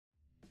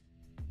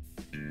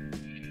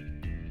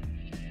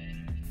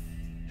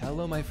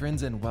Hello, my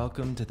friends, and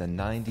welcome to the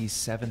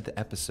 97th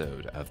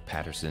episode of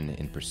Patterson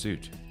in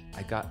Pursuit.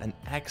 I got an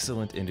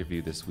excellent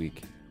interview this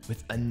week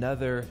with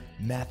another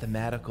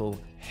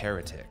mathematical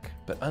heretic.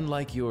 But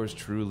unlike yours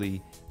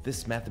truly,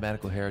 this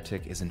mathematical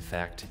heretic is in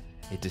fact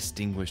a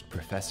distinguished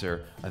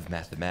professor of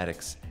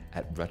mathematics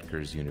at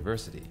Rutgers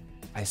University.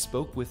 I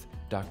spoke with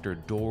Dr.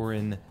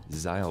 Doron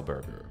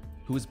Zeilberger,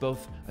 who is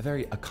both a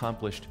very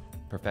accomplished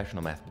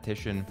professional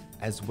mathematician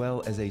as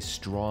well as a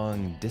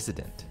strong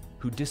dissident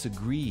who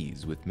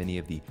disagrees with many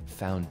of the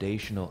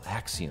foundational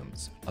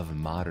axioms of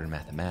modern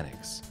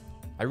mathematics.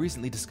 I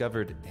recently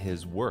discovered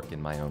his work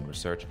in my own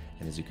research,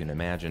 and as you can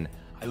imagine,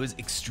 I was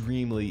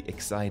extremely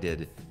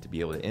excited to be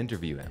able to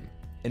interview him.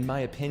 In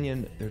my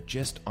opinion, there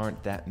just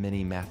aren't that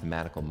many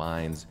mathematical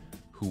minds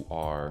who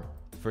are,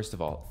 first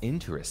of all,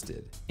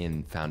 interested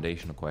in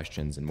foundational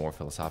questions and more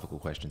philosophical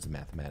questions in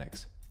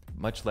mathematics,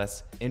 much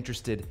less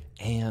interested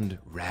and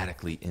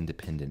radically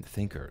independent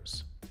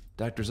thinkers.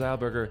 Dr.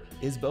 Zeilberger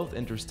is both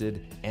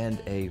interested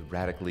and a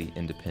radically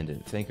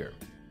independent thinker.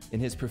 In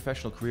his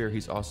professional career,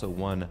 he's also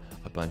won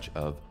a bunch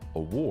of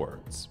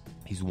awards.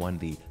 He's won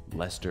the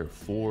Lester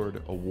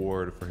Ford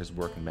Award for his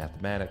work in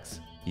mathematics.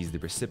 He's the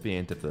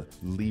recipient of the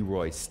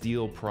Leroy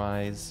Steele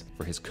Prize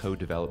for his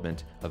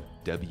co-development of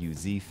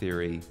WZ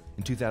theory.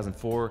 In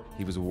 2004,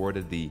 he was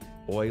awarded the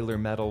Euler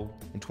Medal.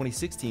 In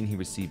 2016, he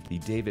received the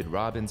David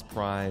Robbins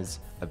Prize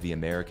of the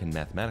American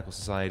Mathematical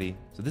Society.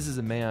 So this is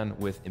a man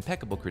with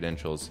impeccable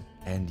credentials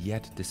and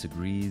yet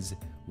disagrees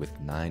with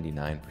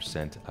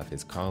 99% of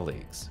his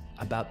colleagues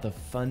about the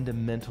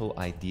fundamental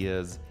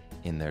ideas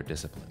in their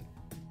discipline.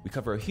 We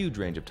cover a huge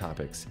range of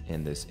topics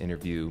in this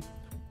interview.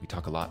 We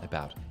talk a lot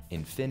about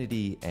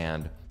infinity,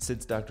 and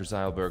since Dr.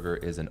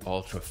 Zeilberger is an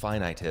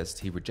ultrafinitist,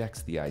 he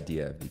rejects the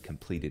idea of the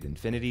completed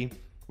infinity.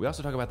 We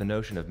also talk about the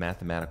notion of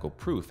mathematical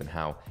proof and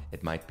how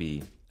it might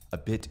be a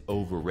bit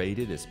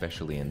overrated,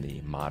 especially in the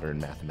modern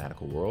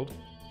mathematical world.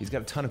 He's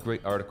got a ton of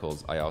great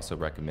articles I also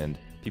recommend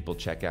people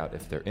check out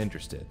if they're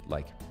interested,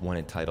 like one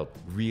entitled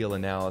Real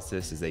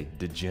Analysis is a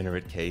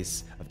Degenerate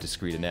Case of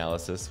Discrete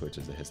Analysis, which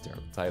is a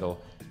hysterical title.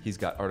 He's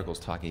got articles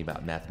talking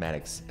about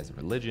mathematics as a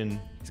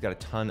religion. He's got a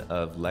ton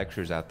of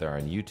lectures out there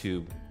on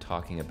YouTube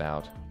talking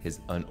about his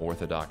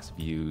unorthodox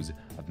views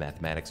of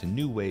mathematics and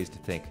new ways to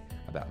think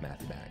about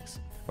mathematics.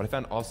 What I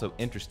found also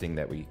interesting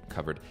that we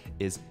covered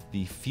is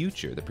the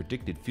future, the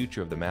predicted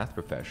future of the math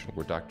profession,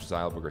 where Dr.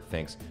 Zeilberger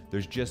thinks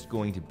there's just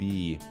going to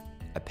be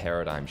a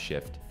paradigm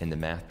shift in the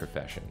math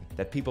profession,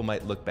 that people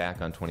might look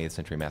back on 20th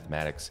century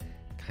mathematics,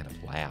 kind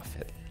of laugh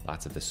at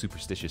lots of the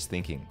superstitious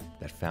thinking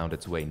that found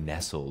its way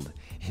nestled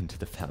into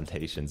the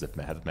foundations of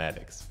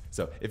mathematics.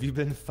 So if you've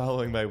been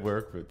following my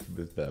work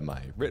with my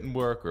written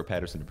work or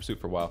Patterson in Pursuit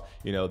for a while,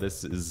 you know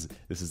this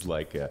is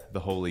like the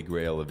holy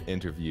grail of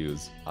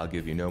interviews. I'll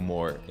give you no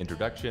more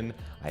introduction.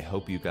 I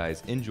hope you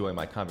guys enjoy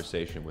my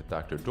conversation with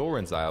Dr.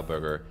 Doron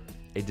Zeilberger,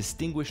 a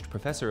distinguished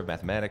professor of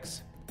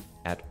mathematics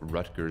at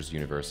Rutgers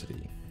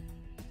University.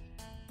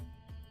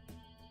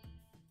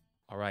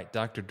 All right,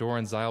 Dr.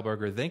 Doron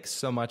Zeilberger, thanks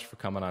so much for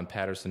coming on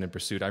Patterson in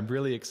Pursuit. I'm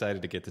really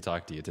excited to get to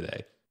talk to you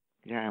today.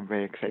 Yeah, I'm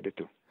very excited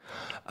too.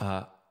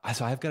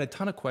 So I've got a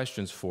ton of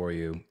questions for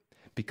you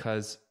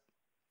because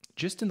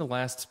just in the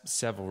last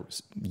several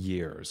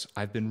years,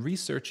 I've been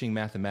researching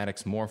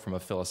mathematics more from a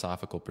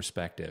philosophical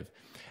perspective.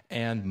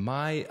 And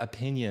my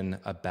opinion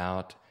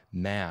about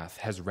math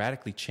has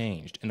radically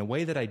changed in a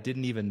way that I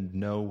didn't even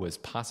know was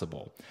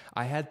possible.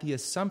 I had the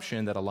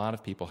assumption that a lot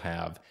of people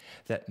have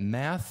that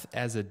math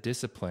as a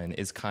discipline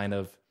is kind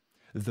of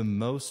the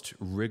most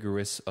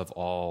rigorous of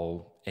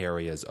all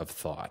areas of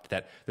thought,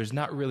 that there's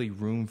not really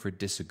room for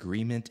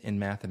disagreement in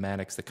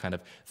mathematics,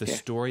 the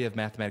story of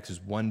mathematics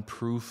is one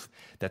proof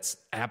that's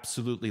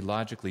absolutely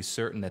logically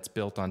certain that's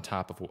built on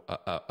top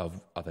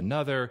of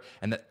another,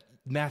 and that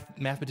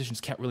mathematicians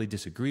can't really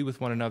disagree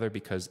with one another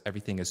because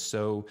everything is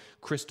so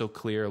crystal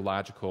clear,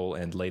 logical,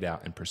 and laid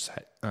out and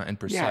precise.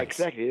 Yeah,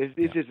 exactly.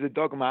 This is the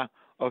dogma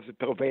of the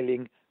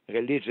prevailing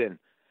religion,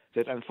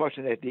 that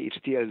unfortunately it's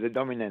still the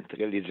dominant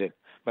religion.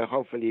 But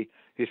hopefully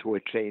this will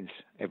change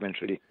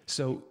eventually.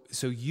 So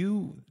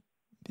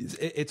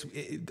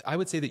I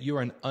would say that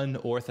you're an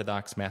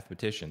unorthodox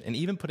mathematician. And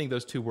even putting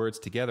those two words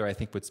together, I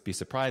think would be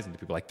surprising to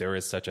people. Like, there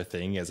is such a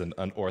thing as an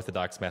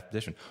unorthodox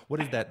mathematician. What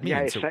does that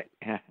mean?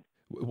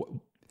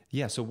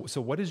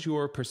 So what is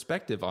your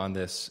perspective on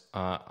this,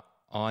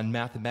 on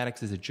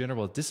mathematics as a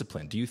general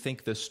discipline? Do you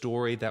think the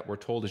story that we're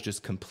told is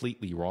just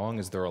completely wrong?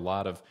 Is there a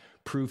lot of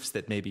proofs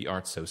that maybe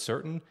aren't so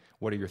certain?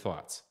 What are your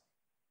thoughts?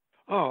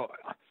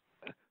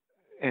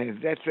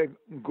 That's a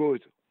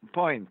good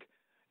point.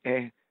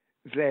 This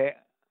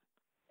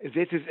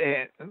is,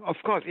 of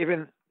course,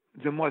 even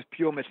the most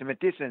pure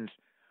mathematicians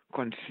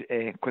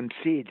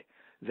concede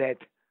that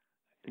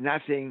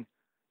nothing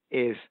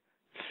is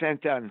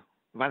certain,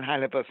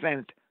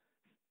 100%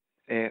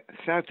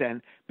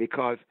 certain,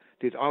 because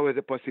there's always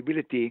a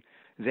possibility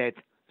that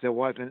there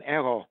was an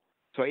error.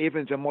 So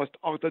even the most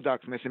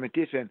orthodox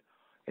mathematician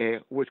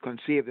would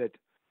conceive that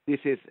this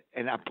is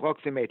an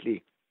approximate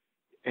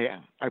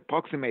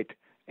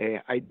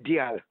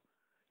ideal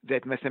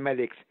that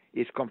mathematics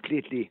is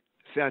completely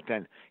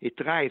certain. It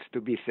tries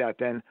to be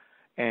certain,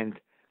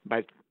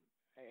 but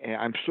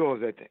I'm sure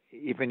that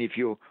even if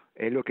you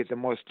look at the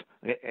most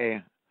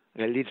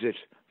religious,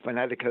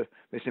 fanatical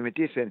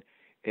mathematician,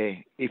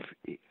 if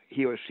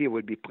he or she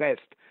would be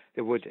pressed,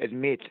 they would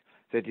admit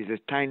that there is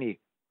a tiny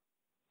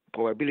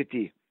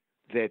probability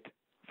that,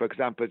 for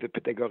example, the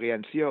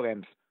Pythagorean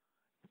theorems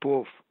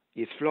proof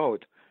is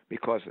flawed,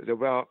 because there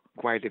were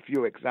quite a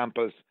few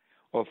examples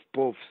of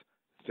proofs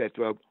that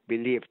were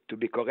believed to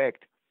be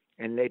correct,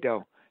 and later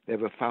they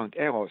were found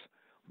errors.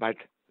 But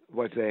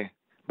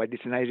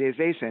it's an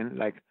idealization,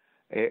 like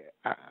a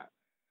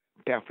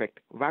perfect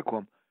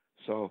vacuum.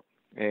 So,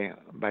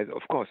 but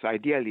of course,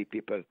 ideally,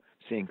 people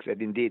think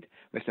that indeed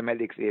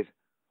mathematics is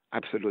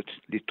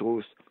absolutely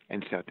truth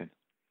and certain.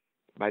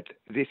 But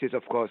this is,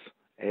 of course,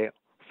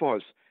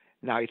 false.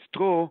 Now, it's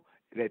true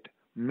that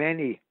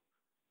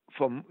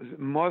for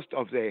most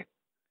of the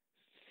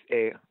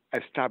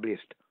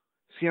established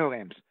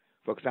theorems,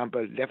 for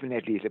example,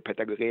 definitely the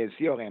Pythagorean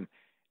theorem,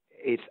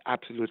 it's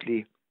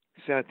absolutely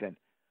certain.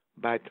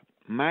 But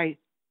my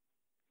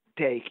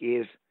take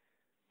is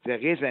the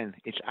reason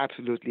it's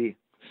absolutely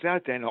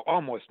certain, or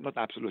almost, not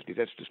absolutely,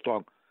 that's too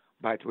strong,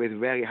 but with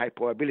very high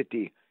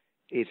probability,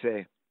 is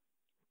a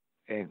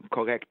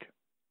correct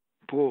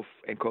proof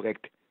and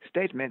correct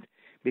statement,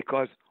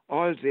 because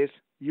all these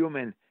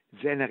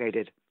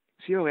human-generated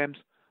theorems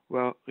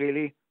were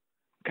really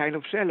kind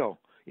of shallow.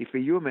 If a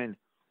human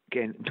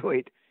can do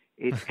it,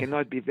 it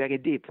cannot be very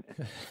deep.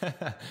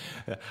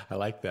 I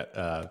like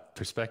that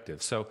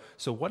perspective. So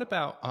what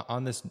about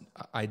on this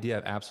idea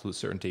of absolute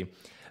certainty?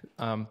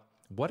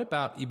 What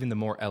about even the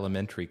more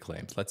elementary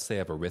claims, let's say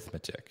of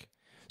arithmetic?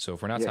 So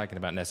if we're not talking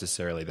about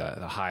necessarily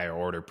the higher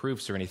order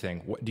proofs or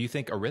anything, do you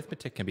think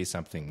arithmetic can be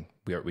something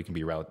we can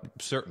be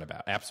certain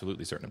about,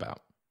 absolutely certain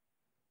about?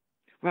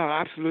 Well,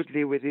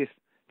 absolutely, with this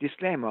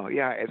disclaimer,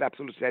 as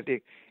absolute certain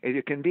as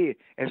you can be,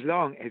 as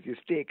long as you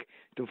stick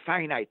to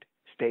finite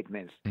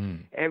statements.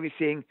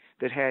 Everything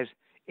that has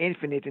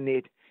infinite in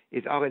it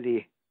is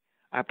already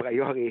a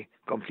priori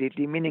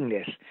completely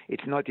meaningless.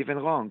 It's not even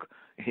wrong.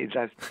 It's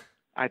just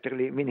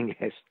utterly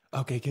meaningless.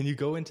 Okay, can you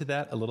go into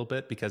that a little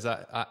bit? Because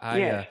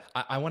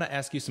I want to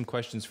ask you some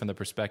questions from the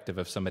perspective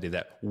of somebody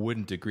that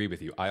wouldn't agree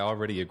with you. I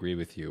already agree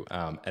with you,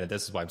 and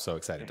this is why I'm so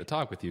excited to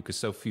talk with you, because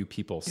so few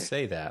people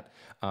say that.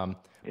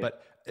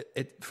 But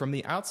from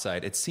the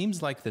outside, it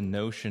seems like the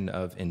notion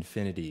of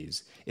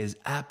infinities is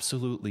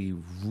absolutely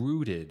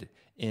rooted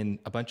in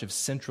a bunch of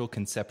central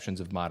conceptions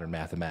of modern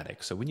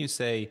mathematics. So when you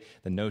say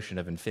the notion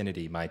of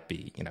infinity might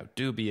be,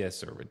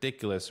 dubious or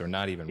ridiculous or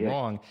not even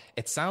wrong,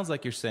 it sounds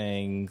like you're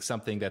saying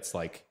something that's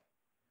like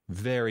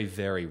very,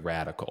 very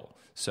radical.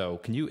 So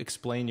can you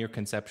explain your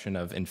conception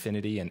of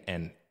infinity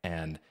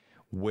and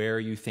where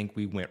you think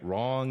we went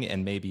wrong,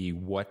 and maybe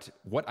what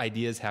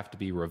ideas have to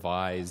be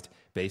revised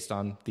based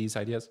on these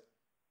ideas?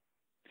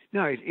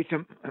 No,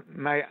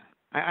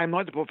 I'm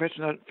not a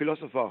professional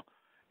philosopher,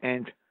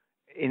 and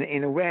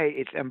in a way,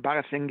 it's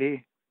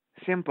embarrassingly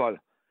simple.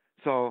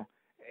 So,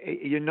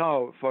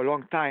 for a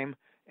long time,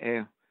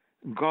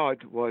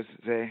 God was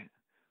the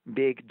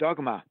big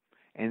dogma,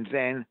 and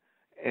then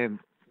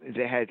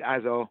they had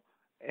other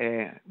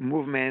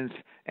movements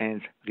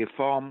and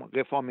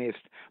reformists,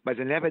 but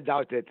they never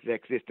doubted the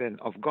existence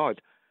of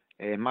God.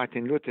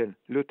 Martin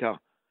Luther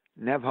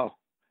never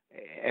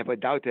ever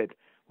doubted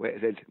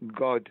that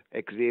God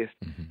exists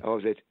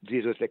or that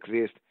Jesus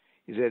exists.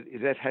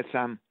 That had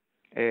some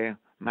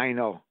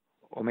minor,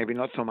 or maybe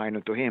not so minor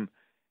to him,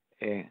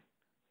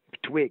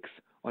 tweaks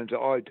on the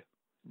old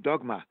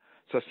dogma.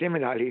 So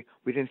similarly,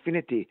 with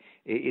infinity,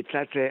 it's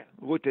such a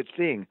rooted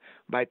thing.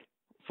 But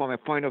from a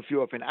point of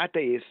view of an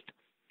atheist,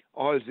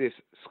 all these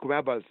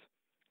squabbles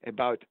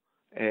about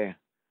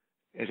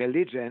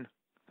religion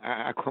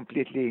are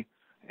completely,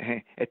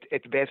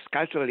 at best,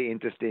 culturally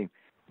interesting.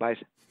 But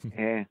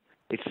I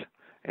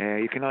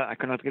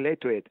cannot relate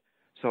to it.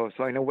 So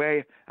in a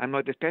way, I'm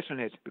not as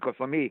passionate, because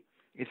for me,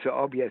 it's so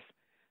obvious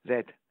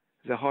that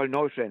the whole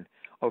notion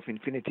of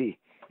infinity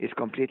is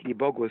completely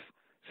bogus.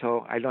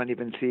 So I don't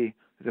even see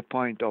the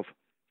point of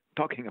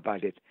talking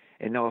about it.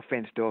 And no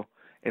offense to,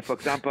 for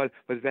example,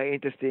 was a very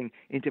interesting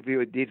interview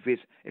I did with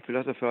a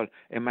philosopher,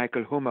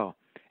 Michael Humer,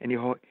 and he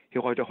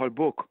wrote a whole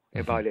book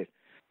about it.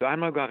 So I'm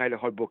not going to write a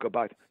whole book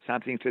about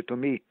something that to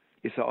me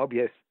is so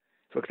obvious.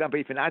 For example,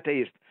 if an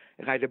atheist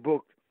write a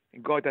book,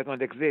 God does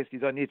not exist, you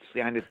don't need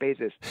 300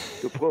 pages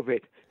to prove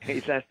it.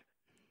 It's just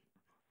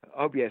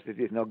obvious that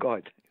there is no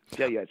God,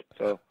 period.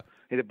 So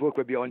the book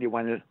would be only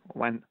one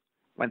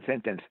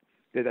sentence.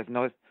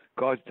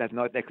 God does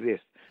not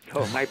exist.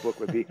 So my book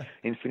would be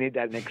infinite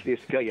doesn't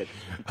exist, period.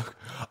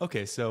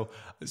 Okay, so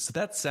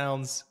that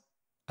sounds,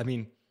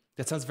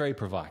 that sounds very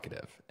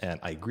provocative, and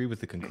I agree with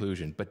the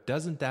conclusion, but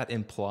doesn't that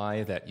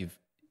imply that you've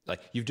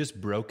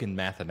just broken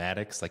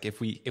mathematics? Like if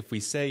we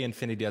say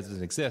infinity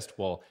doesn't exist,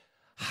 well,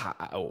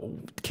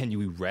 can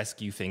you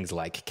rescue things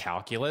like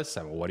calculus?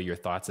 What are your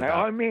thoughts about?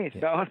 By all means.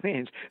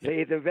 There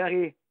is a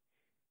very,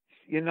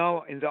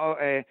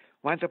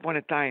 once upon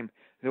a time,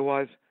 there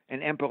was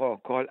an emperor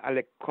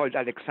called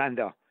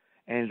Alexander,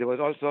 and there was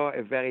also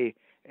a very,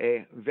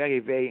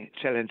 very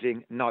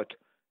challenging knot,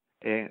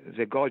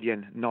 the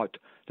Gordian knot,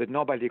 that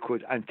nobody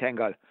could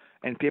untangle,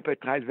 and people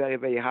tried very,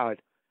 very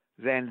hard.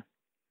 Then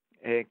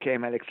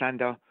came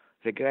Alexander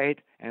the Great,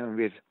 and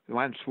with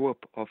one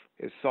swoop of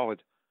his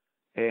sword,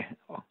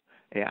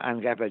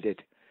 unraveled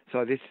it.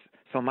 So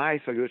my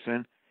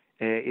solution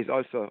is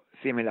also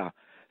similar.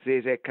 There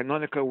is a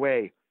canonical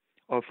way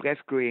of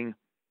rescuing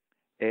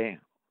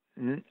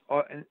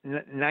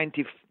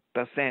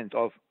 90%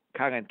 of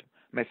current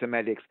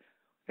mathematics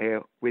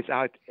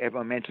without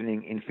ever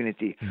mentioning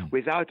infinity,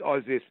 without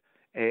all this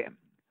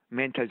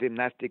mental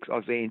gymnastics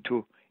of the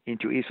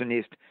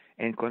intuitionist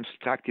and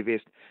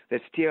constructivist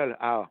that still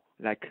are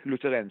like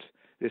Lutherans.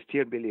 They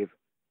still believe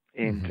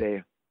in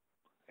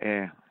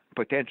the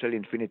potential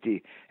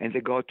infinity, and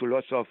they go to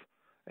lots of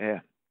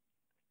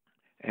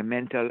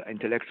mental,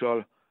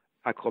 intellectual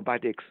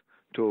acrobatics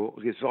to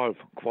resolve,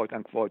 quote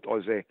unquote,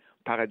 all the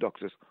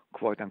paradoxes,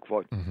 quote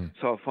unquote.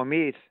 So for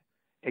me, it's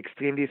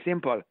extremely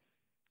simple.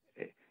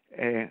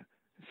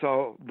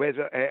 So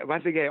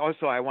once again,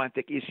 also I want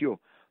to take issue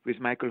with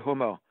Michael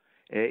Hummer.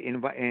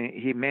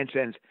 He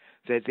mentions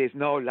that there's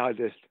no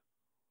largest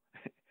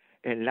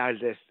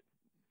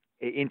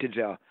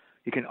integer.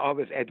 You can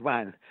always add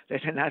one.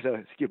 That's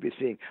another stupid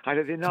thing. How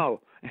does he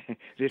know?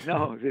 there's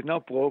no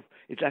proof.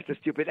 It's just a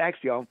stupid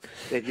axiom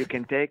that you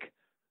can take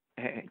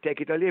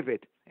it or leave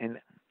it. And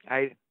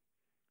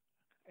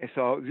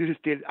so this is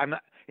still.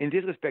 In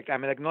this respect,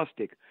 I'm an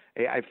agnostic.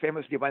 I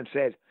famously once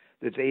said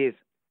that there is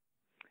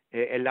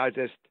a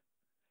largest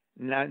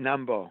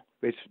number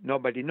which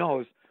nobody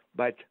knows,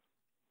 but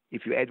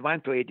if you add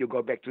one to it, you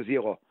go back to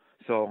zero.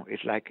 So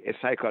it's like a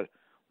cycle.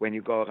 When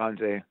you go around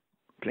the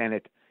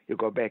planet, you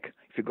go back.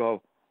 If you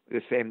go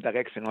the same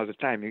direction all the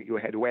time, you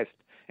head west.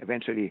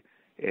 Eventually,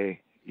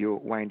 you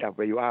wind up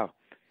where you are.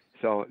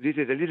 So this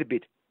is a little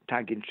bit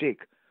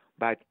tongue-in-cheek,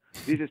 but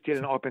this is still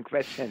an open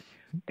question.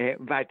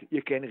 But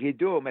you can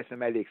redo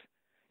mathematics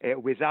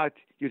without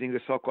using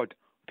the so-called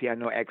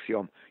Peano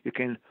axiom. You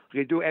can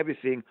redo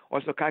everything,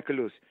 also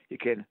calculus. You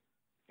can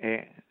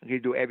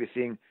redo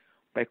everything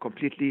by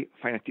completely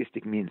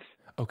finitistic means.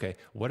 Okay,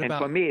 what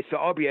about... And for me, it's so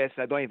obvious,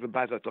 I don't even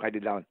bother to write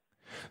it down.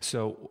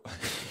 So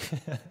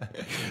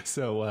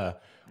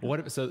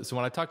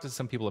when I talk to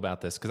some people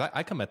about this, because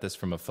I come at this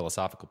from a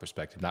philosophical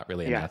perspective, not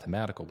really a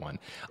mathematical one.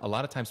 A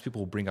lot of times people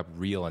will bring up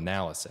real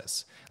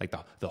analysis, like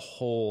the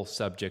whole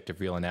subject of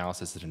real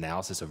analysis is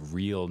analysis of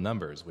real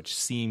numbers, which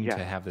seem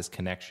to have this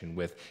connection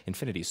with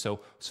infinity. So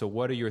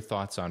what are your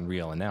thoughts on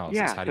real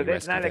analysis? How do you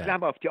that's rescue an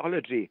example of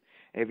theology.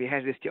 We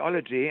had this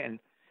theology, and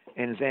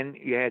then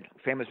you had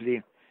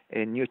famously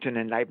Newton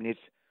and Leibniz,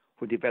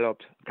 who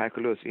developed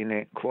calculus in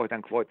a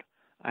quote-unquote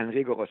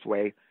unrigorous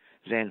way.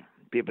 Then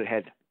people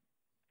had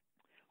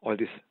all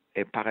these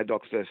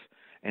paradoxes,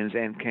 and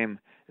then came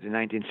the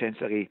 19th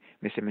century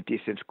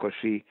mathematicians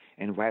Cauchy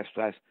and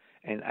Weierstrass,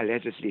 and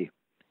allegedly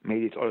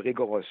made it all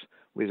rigorous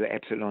with the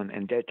epsilon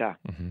and delta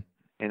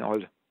and all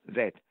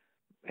that.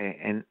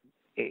 And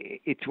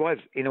it was,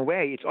 in a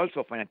way, it's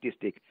also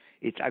fanatistic.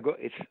 It's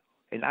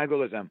an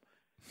algorithm.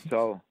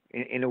 So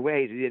in a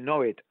way, they didn't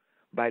know it,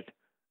 but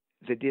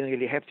they didn't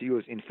really have to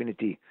use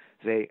infinity.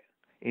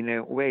 In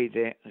a way,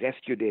 they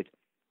rescued it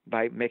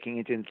by making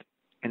it an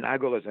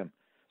algorithm.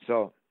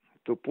 So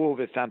to prove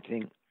that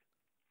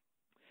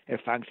a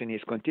function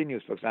is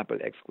continuous, for example,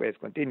 x squared is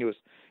continuous,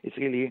 it's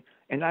really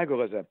an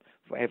algorithm.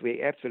 For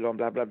every epsilon,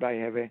 blah, blah, blah,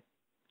 you have a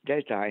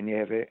delta, and you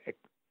have a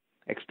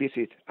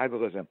explicit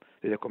algorithm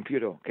that a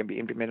computer can be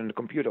implemented on the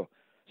computer.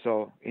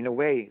 So in a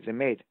way,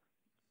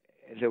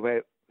 they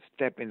were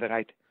step in the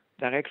right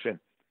direction.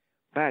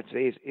 But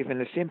there is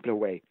even a simpler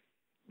way.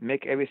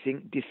 Make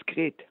everything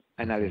discrete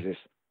analysis.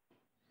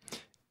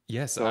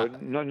 Yes. So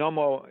no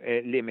more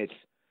limits.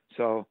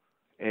 So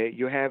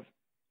you have,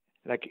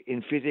 like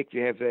in physics,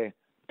 you have the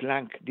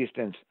Planck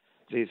distance.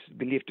 This is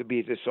believed to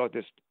be the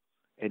shortest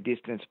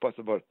distance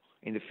possible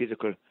in the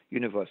physical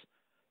universe.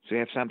 So you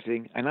have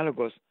something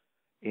analogous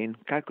in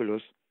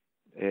calculus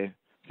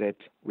that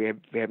we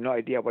have no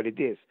idea what it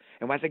is.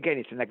 And once again,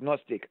 it's an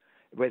agnostic.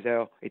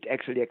 Whether it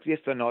actually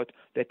exists or not,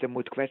 that's a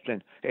moot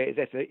question.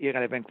 That's an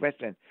irrelevant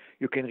question.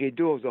 You can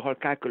redo the whole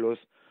calculus.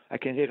 I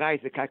can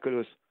rewrite the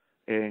calculus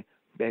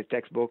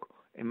textbook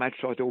in a much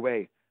shorter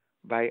way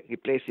by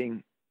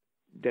replacing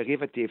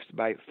derivatives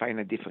by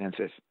finite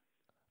differences.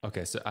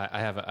 Okay, so I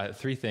have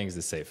three things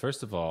to say.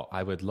 First of all,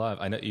 I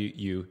know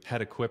you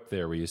had a quip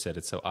there where you said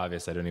it's so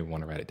obvious I don't even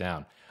want to write it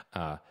down.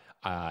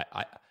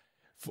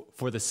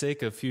 For the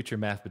sake of future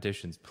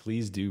mathematicians,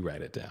 please do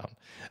write it down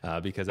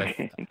because I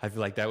feel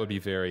like that would be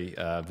very,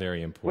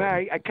 very important.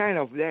 Well, I kind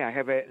of there. I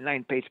have a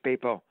 9-page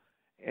paper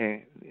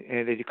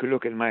that you could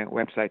look at my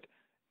website.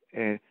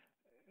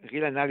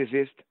 Real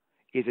analysis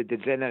is a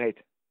degenerate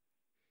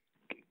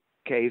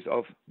case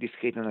of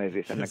discrete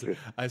analysis.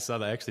 I saw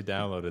that. I actually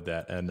downloaded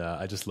that, and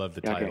I just loved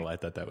the title. I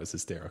thought that was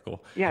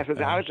hysterical. Yeah, so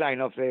the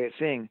outline of the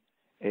thing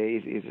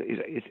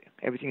is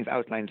everything is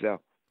outlined there,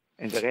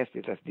 and the rest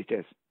is just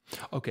details.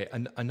 Okay,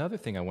 another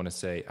thing I want to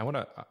say, I want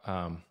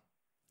to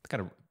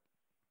kind of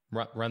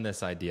run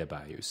this idea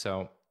by you.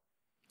 So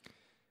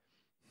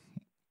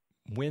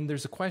when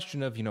there's a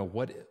question of,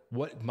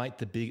 what might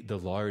the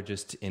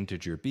largest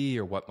integer be,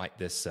 or what might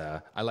this,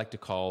 I like to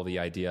call the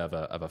idea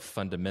of a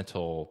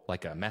fundamental,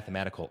 like a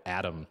mathematical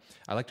atom.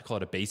 I like to call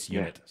it a base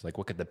unit. It's like,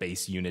 what could the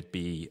base unit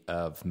be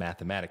of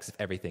mathematics if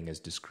everything is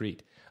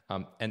discrete?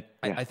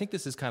 I think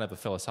this is kind of a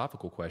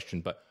philosophical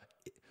question, but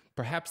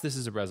perhaps this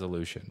is a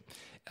resolution.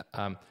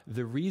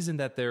 The reason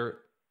that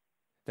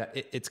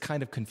it's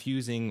kind of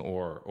confusing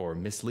or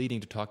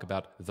misleading to talk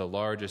about the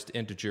largest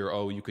integer.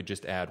 Oh, you could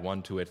just add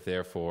 1 to it,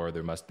 therefore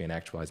there must be an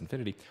actualized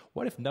infinity.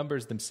 What if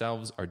numbers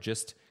themselves are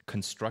just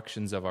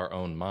constructions of our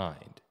own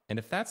mind? And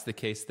if that's the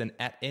case, then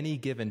at any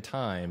given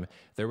time,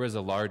 there is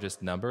a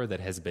largest number that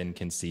has been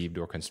conceived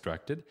or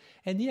constructed.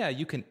 And yeah,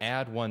 you can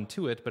add 1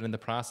 to it, but in the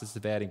process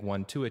of adding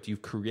 1 to it,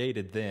 you've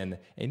created then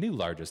a new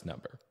largest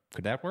number.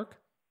 Could that work?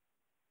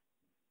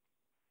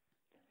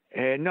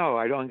 No,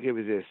 I don't agree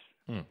with this.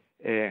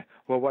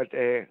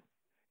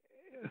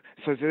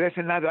 So that's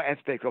another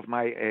aspect of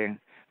my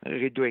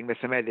redoing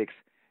mathematics,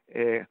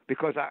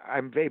 because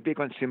I'm very big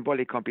on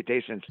symbolic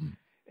computations.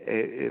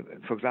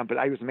 For example,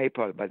 I use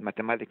Maple, but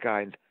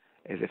Mathematica and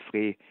as a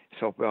free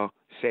software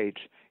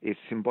Sage is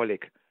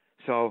symbolic.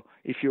 So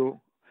it's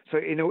a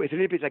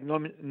little bit like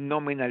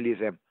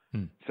nominalism.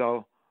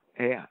 So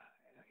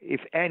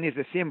if n is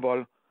a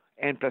symbol,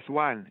 n plus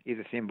 1 is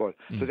a symbol.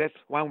 So that's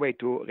one way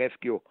to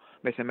rescue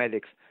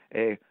mathematics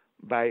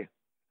by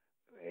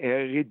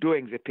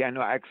redoing the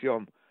piano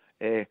axiom.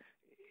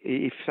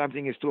 If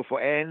something is true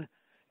for n,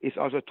 it's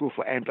also true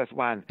for n plus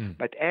 1.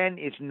 But n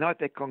is not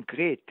a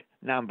concrete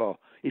number.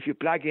 If you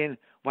plug in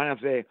one of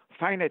the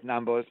finite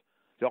numbers,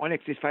 there only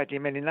exist finitely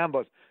many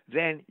numbers,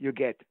 then you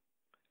get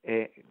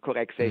a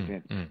correct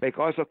statement. But you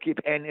can also keep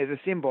n as a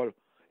symbol,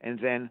 and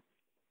then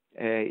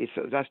it's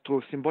just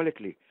true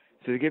symbolically.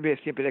 So to give you a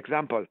simple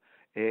example,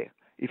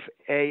 if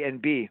a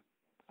and b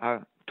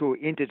are two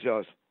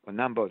integers or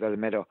numbers, doesn't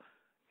matter,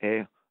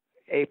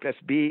 a plus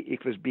b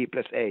equals b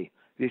plus a.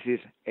 This is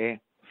a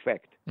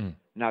fact.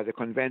 Now, the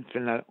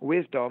conventional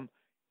wisdom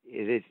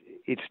is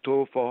it's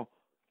true for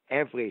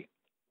every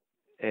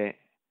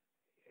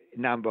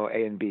number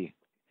a and b.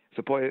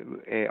 Suppose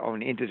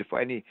on integer,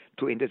 for any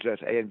two integers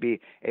a and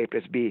b, a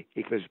plus b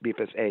equals b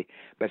plus a.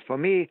 But for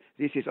me,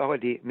 this is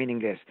already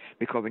meaningless,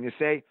 because when you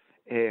say,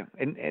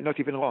 and not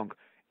even wrong,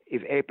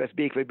 if a plus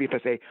b equals b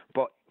plus a,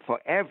 but for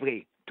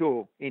every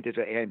two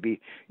integers a and b,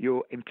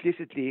 you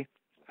implicitly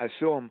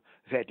assume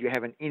that you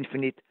have an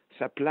infinite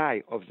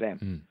supply of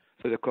them.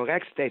 So the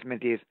correct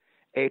statement is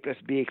a plus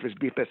b equals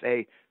b plus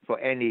a for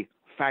any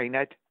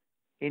finite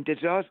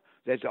integers.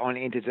 That's the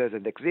only integers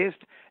that exist.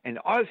 And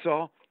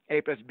also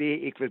a plus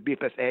b equals b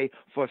plus a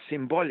for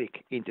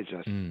symbolic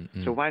integers.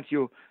 So once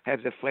you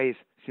have the phrase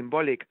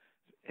symbolic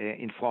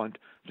in front,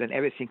 then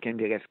everything can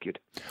be rescued.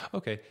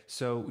 Okay.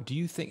 So do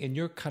you think, and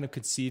you're kind of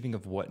conceiving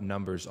of what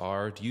numbers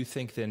are, do you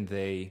think then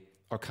they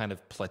are kind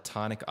of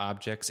Platonic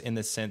objects in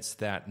the sense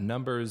that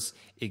numbers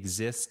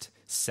exist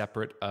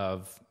separate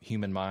of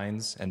human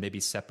minds and maybe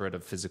separate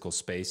of physical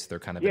space? They're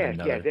kind of in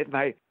another... Yes, that's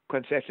my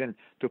concession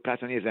to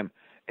Platonism.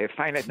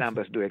 Finite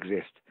numbers do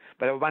exist.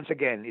 But once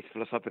again, it's a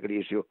philosophical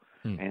issue,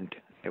 and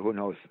who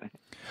knows?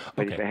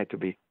 But if I had to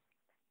be.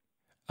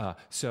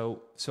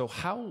 So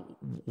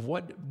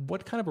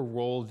what kind of a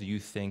role do you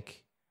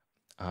think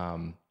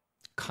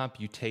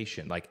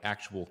computation, like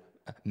actual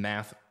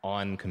math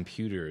on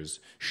computers,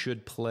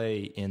 should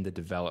play in the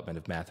development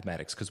of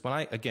mathematics? Because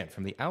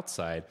from the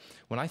outside,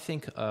 when I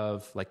think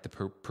of like the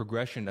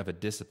progression of a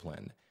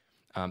discipline,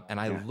 and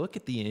I look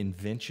at the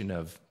invention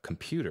of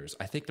computers,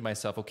 I think to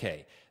myself,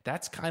 okay,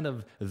 that's kind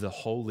of the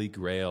holy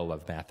grail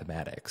of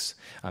mathematics,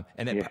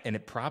 and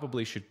it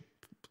probably should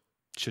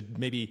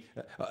maybe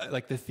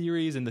like the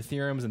theories and the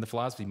theorems and the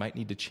philosophy might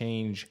need to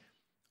change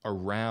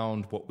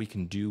around what we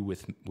can do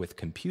with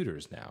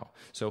computers now.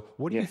 So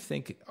what do you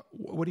think?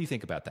 What do you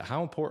think about that?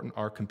 How important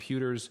are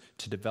computers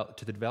to the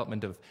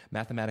development of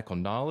mathematical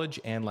knowledge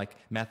and like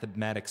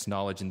mathematics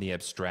knowledge in the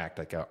abstract,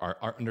 like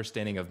our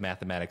understanding of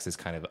mathematics as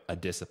kind of a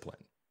discipline?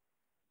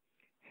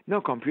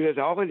 No, computers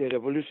are already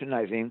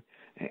revolutionizing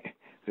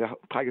the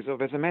practice of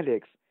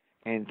mathematics,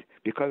 and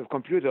because of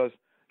computers,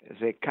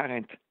 the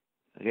current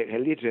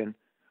religion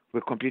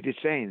will completely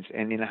change.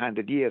 And in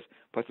 100 years,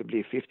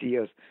 possibly 50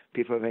 years,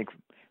 people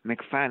make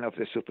fun of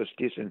the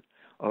superstition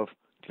of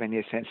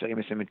 20th century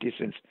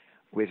mathematicians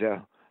with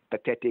a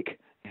pathetic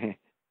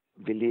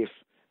belief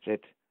that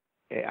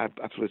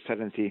absolute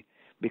certainty,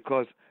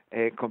 because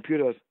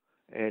computers,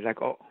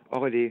 like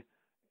already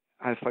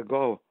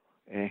AlphaGo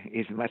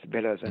is much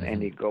better than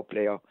any Go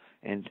player,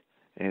 and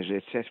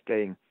the chess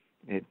playing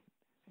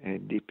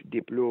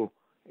Deep Blue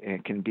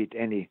can beat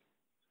any.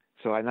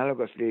 So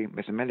analogously,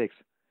 mathematics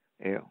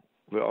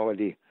will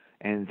already,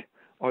 and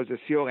all the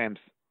theorems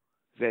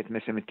that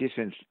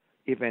mathematicians,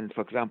 even,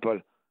 for example,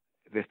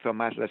 the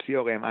Fermat's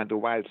theorem under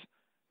Wiles,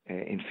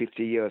 in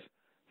 50 years,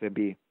 there'll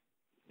be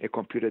a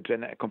computer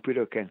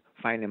can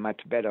find a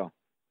much better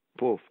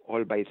proof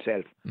all by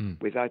itself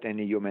without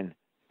any human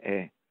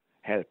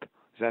help.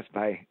 just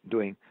by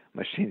doing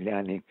machine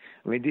learning.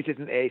 I mean, this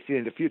isn't still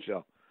in the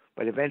future,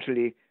 but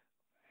eventually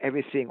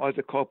everything, all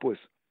the corpus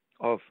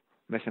of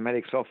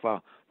mathematics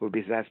software will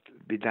be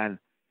done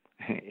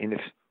in a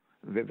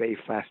very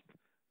fast,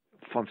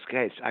 from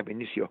scratch, ab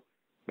initio,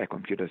 by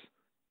computers.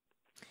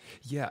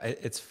 Yeah,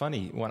 it's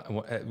funny.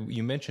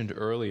 You mentioned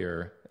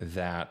earlier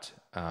that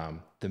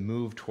the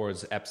move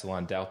towards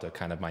epsilon delta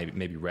kind of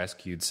maybe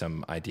rescued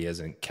some ideas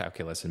in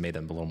calculus and made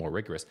them a little more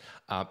rigorous.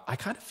 I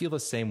kind of feel the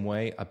same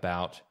way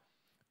about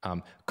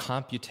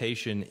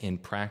computation in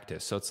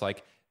practice. So it's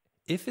like,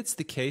 if it's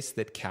the case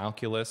that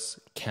calculus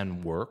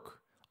can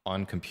work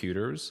on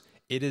computers,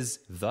 it is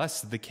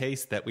thus the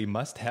case that we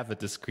must have a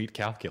discrete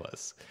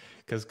calculus,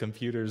 because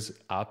computers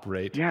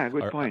operate. Yeah,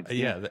 good point.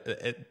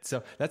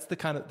 So that's the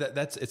kind of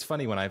that's. It's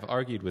funny when I've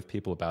argued with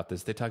people about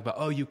this. They talk about,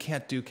 oh, you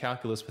can't do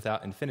calculus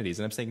without infinities,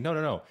 and I'm saying,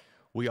 no.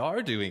 We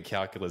are doing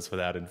calculus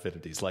without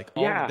infinities. Like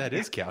all of that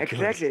is calculus.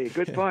 Exactly.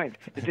 Good point.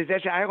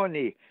 That's the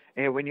irony.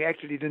 When you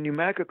actually do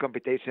numerical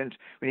computations,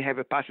 when you have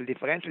a partial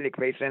differential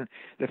equation,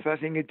 the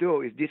first thing you do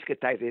is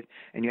discretize it,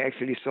 and you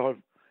actually solve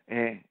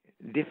a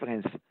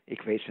difference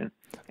equation,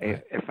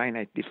 a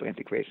finite difference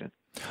equation.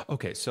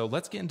 Okay, so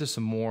let's get into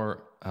some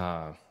more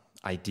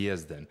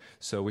ideas then.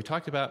 So we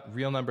talked about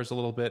real numbers a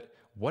little bit.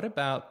 What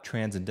about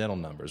transcendental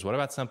numbers? What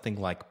about something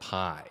like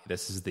pi?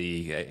 This is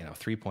the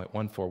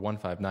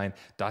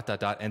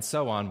 3.14159 ... and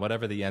so on,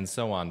 whatever the and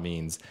so on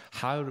means.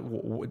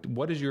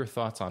 What is your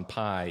thoughts on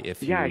pi?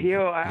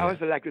 I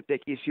also like to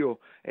take issue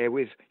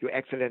with your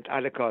excellent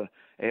article.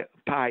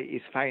 Pi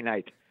is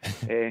finite.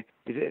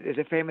 There's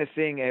a famous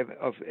thing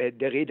of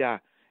Derrida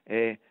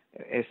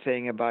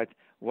saying about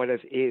what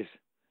is.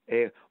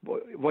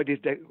 What is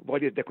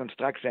the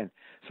construction?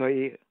 So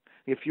he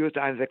refused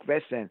to answer the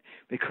question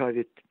because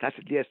it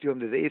tacitly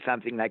assumed that there is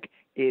something like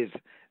is.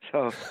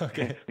 So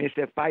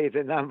Mr. Pi is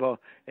a number.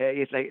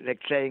 It's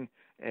like saying,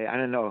 I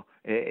don't know,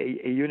 a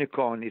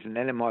unicorn is an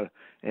animal.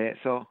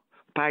 So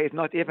pi is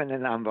not even a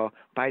number.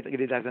 Pi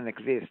really doesn't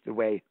exist the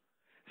way.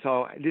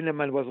 So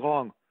Lindemann was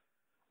wrong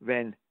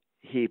when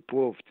he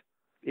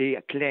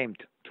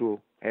claimed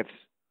that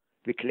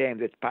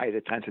pi is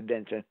a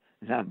transcendental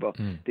number.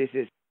 This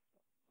is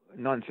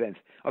nonsense.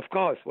 Of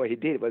course, what he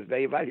did was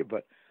very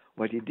valuable.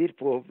 What he did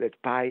prove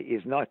that pi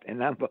is not a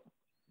number.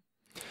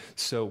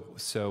 So,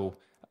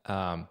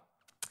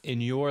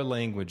 in your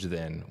language,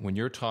 then, when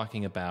you're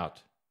talking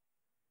about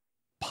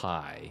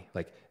pi,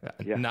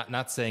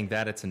 not saying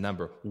that it's a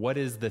number, what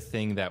is the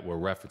thing that we're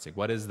referencing?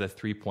 What is the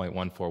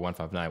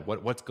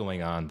 3.14159? What's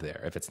going on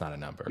there if it's not a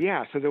number?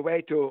 Yeah. So the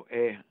way to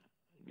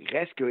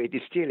rescue it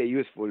is still a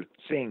useful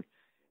thing,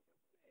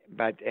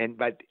 but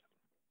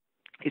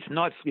it's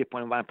not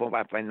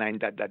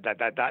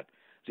 3.1.159 ...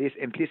 This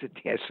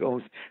implicitly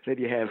assumes that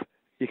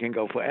you can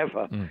go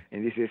forever,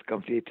 and this is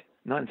complete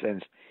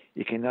nonsense.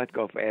 You cannot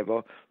go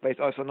forever, but it's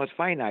also not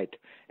finite.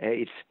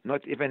 It's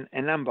not even a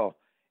number.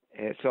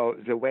 So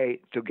the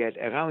way to get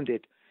around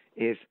it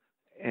is,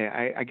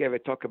 I gave a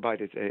talk about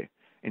it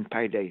in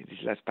Pi Day,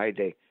 this last Pi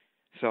Day.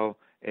 So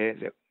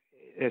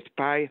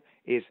pi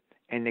is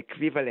an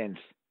equivalence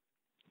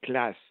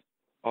class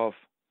of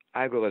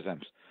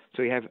algorithms.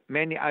 So you have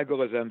many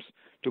algorithms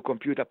to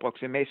compute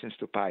approximations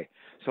to pi.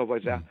 So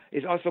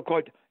it's also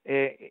called,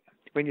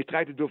 when you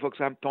try to do, for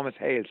example, Thomas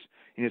Hales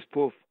in his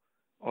proof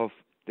of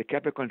the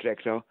Kepler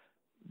conjecture,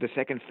 the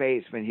second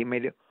phase, when he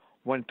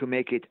want to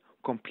make it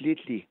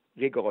completely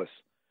rigorous.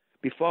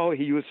 Before,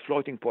 he used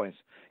floating points,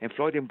 and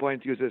floating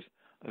point uses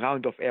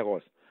round of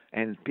errors,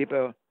 and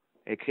people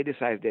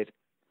criticized it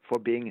for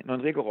being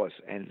non-rigorous,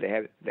 and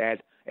they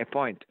had a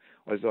point,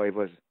 although it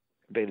was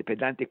a very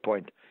pedantic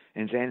point.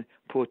 And then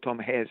poor Tom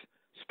Hales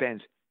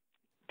spent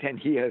 10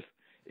 years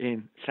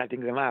in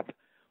setting them up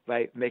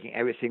by making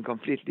everything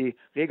completely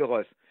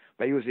rigorous,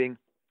 by using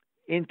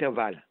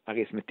interval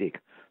arithmetic.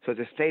 So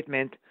the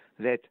statement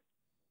that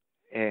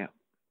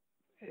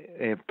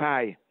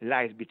pi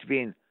lies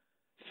between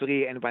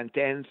 3 and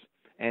 1/10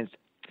 and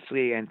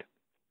 3 and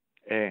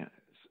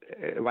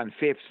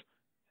 1/5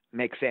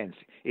 makes sense.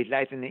 It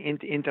lies in an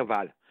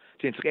interval.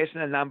 Since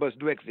rational numbers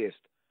do exist,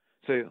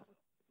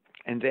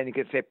 and then you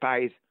can say pi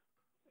is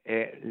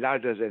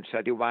larger than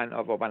 31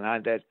 over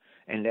 100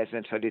 and less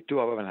than 32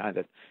 over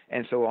 100,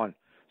 and so on.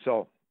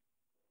 So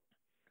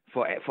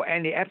for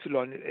any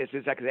epsilon,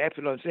 it's like the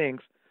epsilon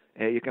things,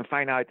 you can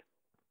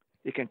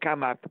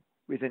come up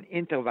with an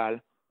interval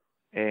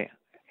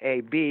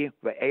A, B,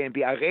 where A and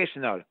B are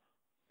rational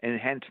and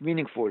hence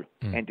meaningful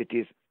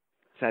entities,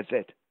 such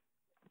that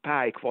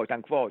pi, quote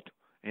unquote,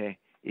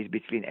 is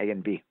between A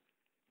and B.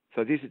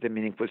 So this is the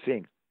meaningful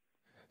thing.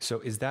 So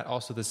is that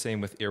also the same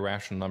with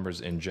irrational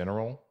numbers in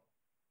general?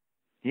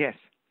 Yes.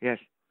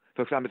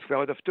 For example, square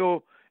root of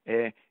 2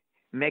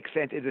 makes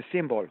sense as a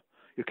symbol.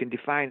 You can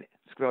define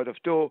square root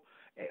of 2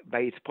 by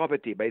its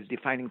property, by its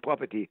defining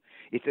property.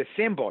 It's a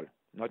symbol,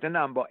 not a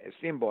number, a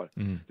symbol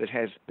that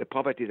has the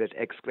property that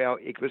x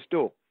squared equals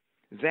 2.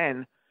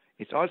 Then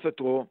it's also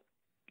true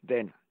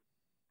then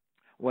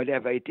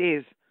whatever it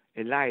is,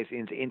 it lies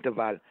in the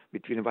interval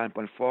between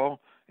 1.4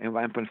 and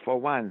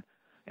 1.41.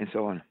 and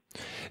so on.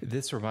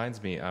 This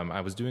reminds me,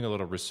 I was doing a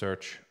little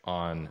research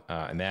on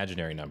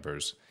imaginary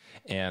numbers,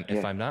 and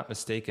if I'm not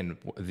mistaken,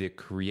 the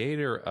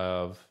creator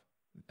of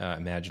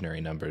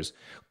imaginary numbers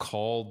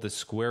called the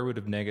square root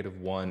of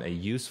 -1 a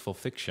useful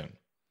fiction.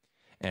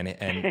 And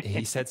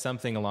he said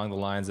something along the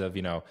lines of,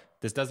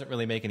 this doesn't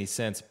really make any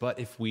sense, but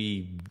if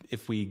we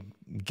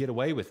get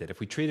away with it, if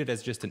we treat it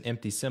as just an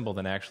empty symbol,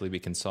 then actually we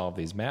can solve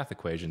these math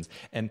equations.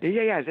 And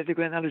that's a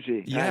good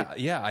analogy. Yeah, right.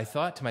 yeah. I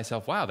thought to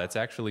myself, wow, that's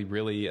actually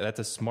that's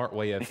a smart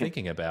way of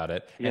thinking about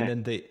it. And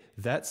then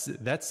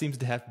that seems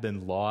to have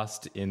been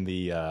lost in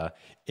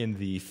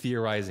the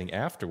theorizing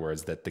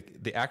afterwards, that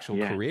the actual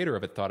creator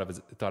of it thought of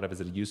it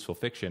as a useful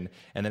fiction,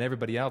 and then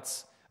everybody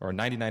else, or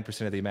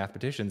 99% of the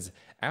mathematicians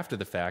after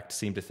the fact,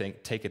 seem to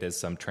take it as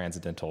some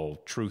transcendental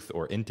truth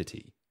or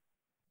entity.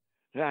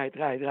 Right.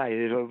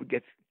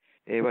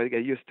 It will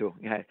get used to.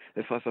 Yeah,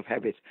 the force of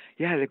habit.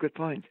 Yeah, that's a good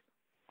point.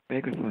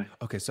 Very good point.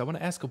 Okay, so I want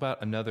to ask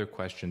about another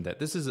question that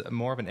this is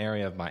more of an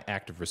area of my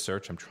active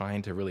research I'm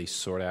trying to really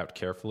sort out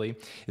carefully,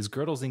 is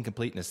Gödel's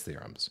incompleteness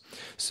theorems.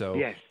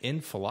 So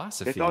in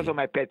philosophy... That's also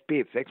my pet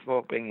peeve. Thanks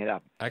for bringing it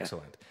up.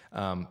 Excellent.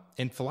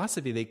 In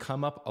philosophy, they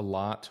come up a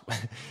lot.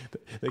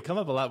 They come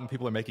up a lot when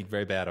people are making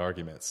very bad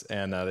arguments.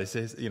 And they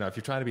say, if you're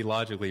trying to be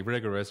logically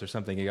rigorous or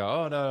something, you go,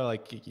 oh, no,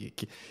 like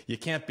you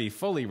can't be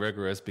fully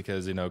rigorous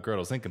because,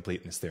 Gödel's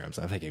incompleteness theorems.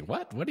 I'm thinking,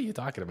 what? What are you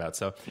talking about?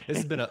 So this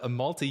has been a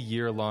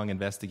multi-year-long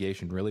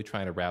investigation, really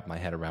trying to wrap my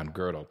head around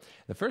Gödel.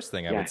 The first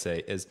thing I would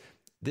say is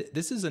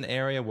this is an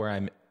area where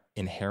I'm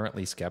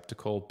inherently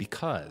skeptical,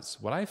 because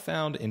what I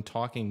found in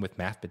talking with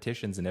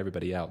mathematicians and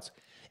everybody else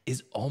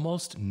is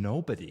almost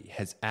nobody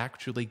has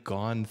actually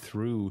gone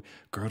through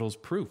Gödel's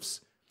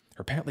proofs.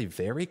 They're apparently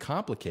very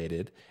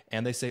complicated,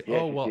 and they say,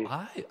 oh,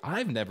 well,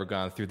 I've never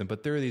gone through them,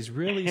 but there are these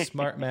really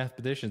smart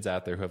mathematicians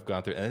out there who have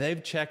gone through it, and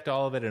they've checked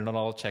all of it, and it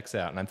all checks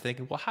out. And I'm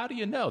thinking, well, how do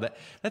you know?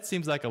 That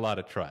seems like a lot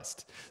of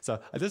trust. So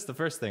that's the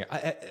first thing.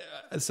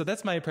 So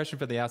that's my impression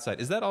from the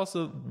outside. Is that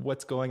also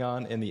what's going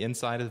on in the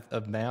inside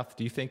of math?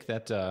 Do you think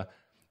that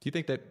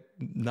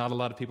not a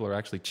lot of people are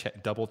actually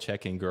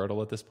double-checking Gödel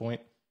at this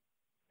point?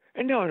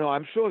 No,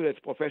 I'm sure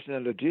that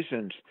professional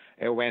logicians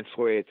went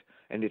through it,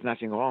 and there's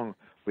nothing wrong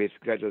with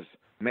Gödel's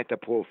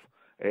meta-proof.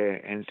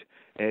 And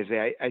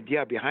the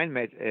idea behind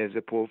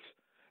the proofs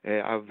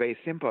are very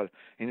simple.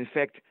 And in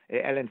fact,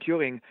 Alan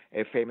Turing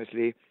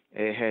famously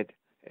had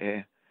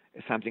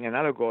something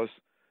analogous,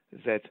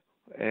 that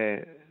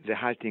the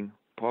halting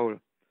problem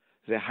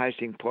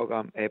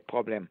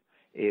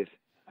is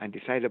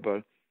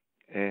undecidable.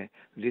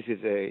 This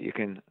is you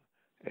can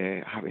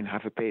have in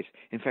half a page.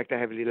 In fact, I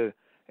have a little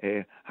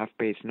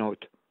half-page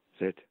note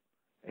that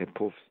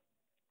proves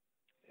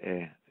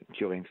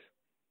Turing's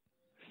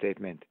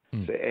statement.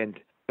 So, and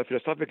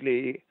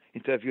philosophically,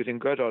 instead of using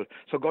Gödel,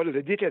 so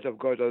the details of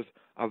Gödel's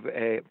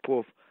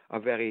proof are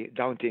very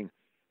daunting,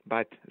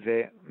 but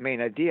the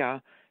main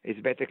idea is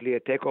basically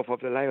a takeoff of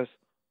the Laios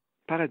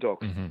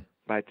paradox.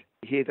 But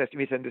he just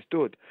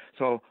misunderstood.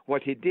 So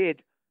what he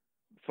did,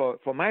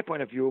 from my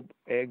point of view,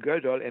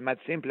 Gödel, and much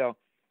simpler,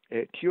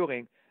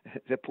 Turing,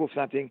 they prove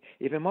something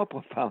even more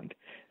profound,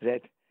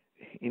 that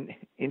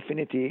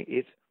infinity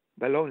is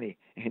baloney.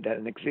 It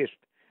doesn't exist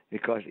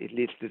because it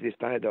leads to this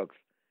paradox.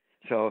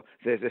 So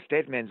there's a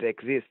statement that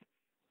exists,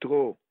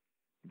 true,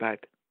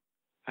 but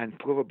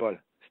unprovable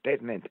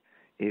statement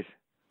is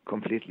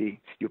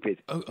completely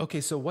stupid. Okay,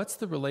 so what's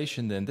the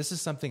relation then? This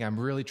is something I'm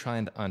really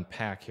trying to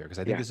unpack here, because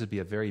I think this would be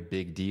a very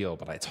big deal,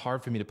 but it's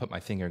hard for me to put my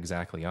finger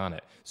exactly on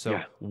it.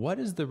 So what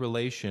is the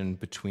relation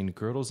between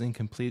Gödel's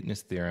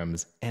incompleteness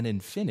theorems and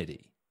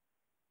infinity?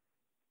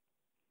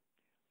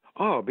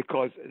 Oh,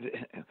 because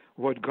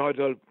what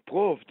Godel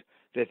proved,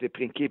 that the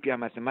Principia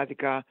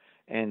Mathematica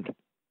and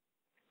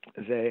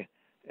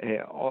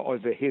all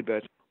the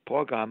Hilbert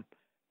program,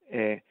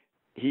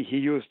 he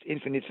used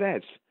infinite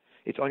sets.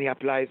 It only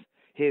applies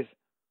his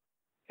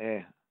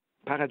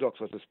paradox,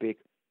 so to speak,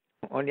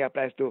 only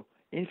applies to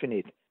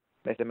infinite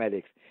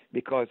mathematics,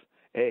 because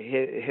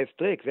his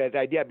trick, the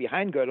idea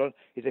behind Gödel,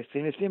 is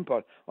extremely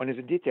simple. Only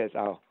the details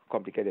are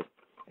complicated,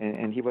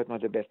 and he was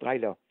not the best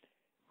writer.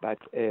 But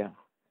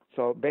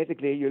so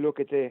basically, you look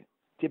at the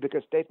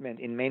typical statement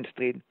in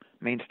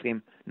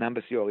mainstream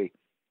number theory.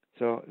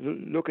 So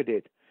look at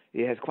it.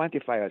 It has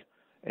quantifiers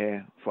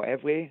for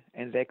every,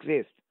 and they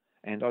exist.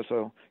 And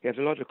also, he has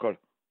logical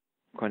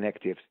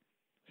connectives.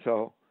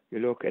 So you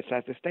look at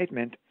such a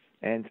statement,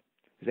 and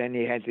then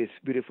he has this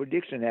beautiful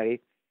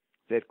dictionary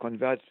that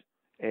converts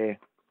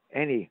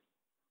any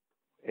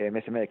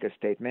mathematical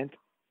statement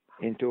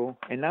into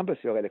a number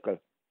theoretical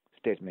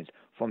statement,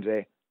 from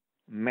the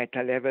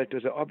meta level to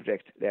the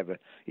object level.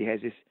 He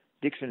has this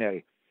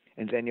dictionary.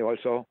 And then you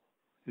also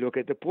look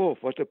at the proof.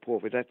 What's the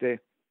proof? Is that a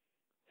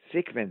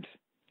sequence,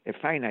 a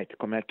finite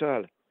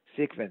combinatorial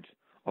sequence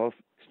of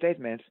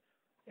statements,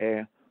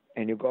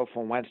 and you go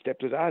from one step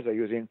to the other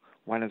using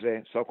one of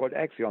the so-called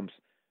axioms.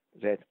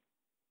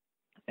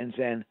 And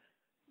then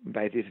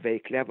by this very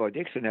clever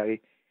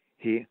dictionary,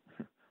 he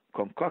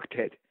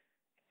concocted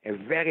a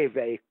very,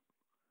 very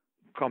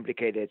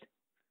complicated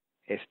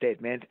a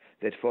statement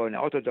that for an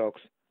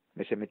orthodox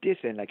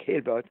mathematician like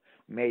Hilbert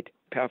made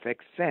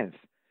perfect sense.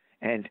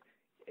 And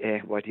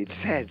what it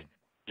said,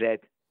 that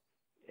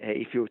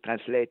if you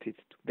translate it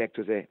back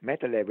to the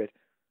meta level,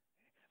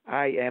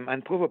 I am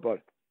unprovable.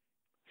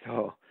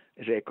 So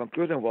the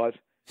conclusion was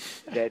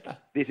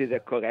that this is a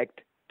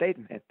correct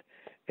statement,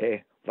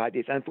 but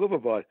it's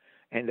unprovable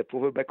and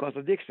provable by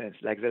contradictions,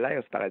 like the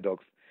liar's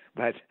paradox.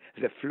 But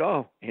the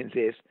flaw in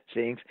this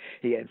things,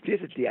 he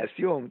implicitly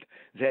assumed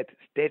that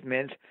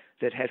statements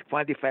that have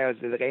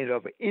quantifiers in the range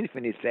of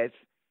infinite sets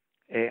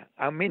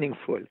are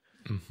meaningful.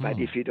 Mm-hmm. But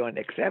if you don't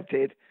accept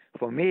it,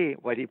 for me,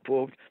 what he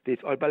proved is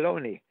all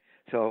baloney.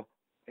 So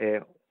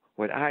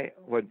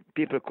what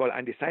people call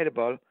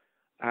undecidable,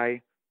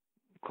 I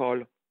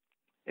call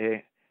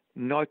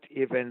not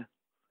even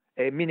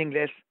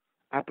meaningless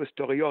a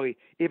posteriori,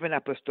 even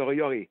a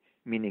posteriori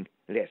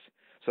meaningless.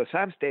 So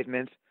some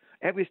statements,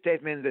 every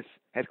statement that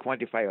has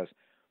quantifiers,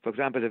 for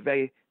example, a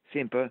very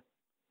simple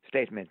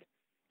statement,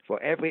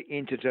 for every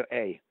integer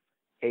a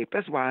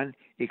plus 1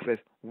 equals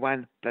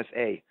 1 plus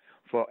a.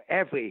 For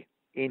every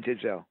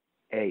integer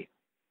a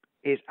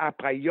is a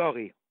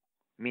priori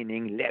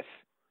meaningless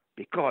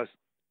because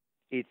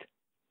it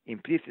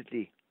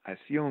implicitly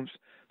assumes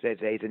that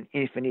there is an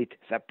infinite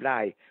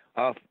supply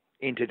of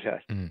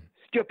integers.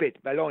 Stupid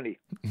baloney.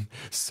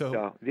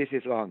 So this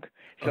is wrong.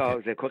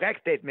 So the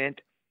correct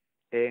statement,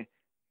 a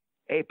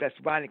plus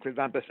 1 equals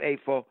 1 plus a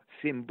for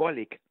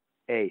symbolic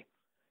a.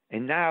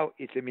 And now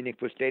it's a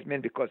meaningful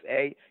statement because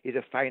a is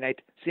a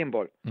finite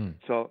symbol.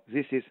 So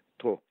this is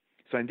true.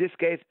 So in this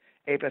case,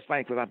 a plus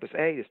 1 equals 1 plus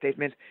a, the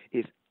statement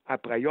is a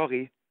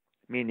priori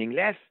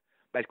meaningless,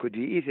 but could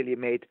be easily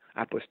made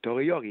a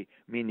posteriori,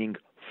 meaning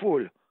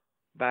full,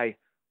 by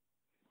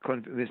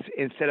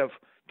instead of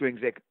doing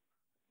the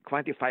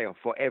quantifier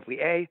for every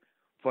a,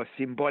 for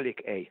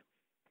symbolic a.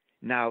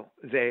 Now,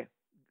 the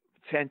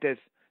sentence,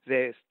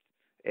 the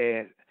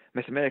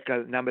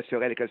mathematical number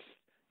theoretical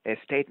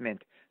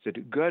statement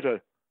that Godel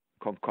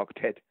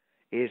concocted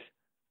is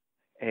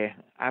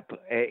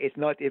it's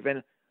not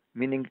even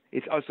meaning,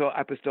 it's also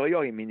a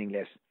posteriori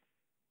meaningless.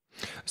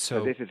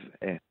 So this is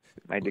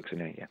my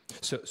dictionary, yeah.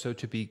 So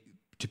to be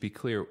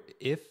clear,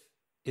 if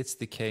it's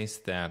the case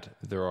that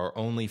there are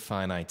only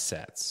finite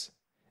sets,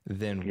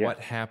 then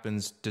what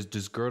happens?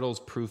 Does Gödel's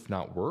proof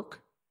not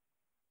work?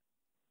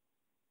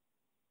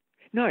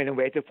 No, in a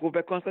way, it's a proof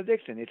by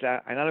contradiction. It's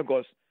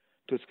analogous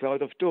to square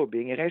root of 2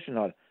 being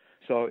irrational.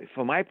 So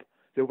for my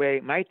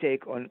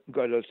take on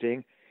Gödel's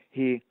thing,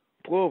 he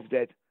proved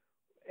that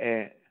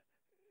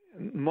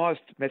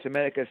most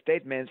mathematical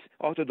statements,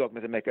 orthodox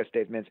mathematical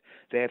statements,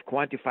 they have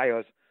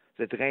quantifiers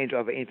that range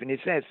over infinite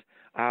sets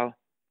are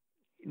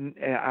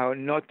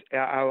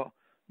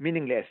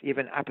meaningless,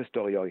 even a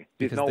posteriori.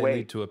 There's no way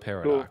lead to a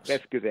paradox. To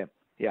rescue them.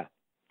 Yeah,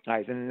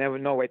 right. And never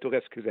no way to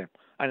rescue them.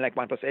 Unlike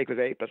 1 plus a equals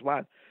a plus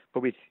 1, for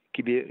which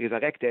can be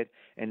resurrected,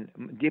 and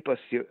deeper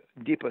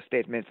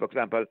statements, for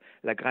example,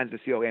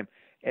 Lagrange's theorem,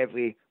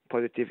 every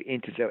positive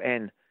integer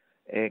n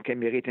can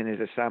be written as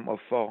a sum of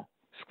 4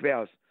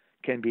 squares,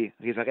 can be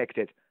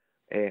resurrected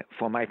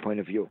from my point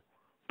of view.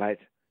 But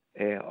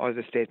all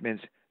the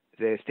statements of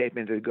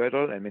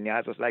Gödel and many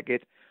others like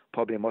it,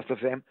 probably most of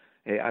them,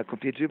 are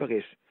complete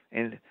gibberish,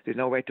 and there's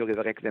no way to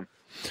resurrect them.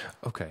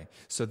 Okay,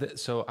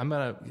 so I'm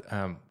going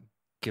to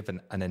give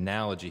an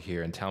analogy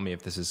here and tell me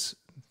if this is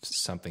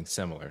something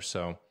similar.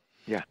 So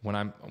when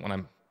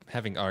I'm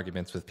having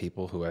arguments with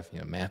people who have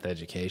math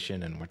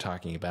education and we're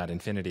talking about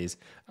infinities,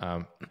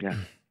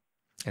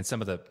 and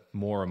some of the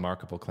more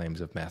remarkable claims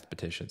of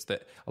mathematicians,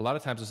 that a lot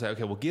of times they'll say,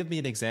 okay, well, give me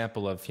an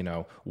example of,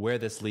 where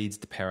this leads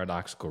to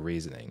paradoxical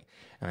reasoning.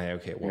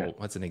 And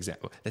what's an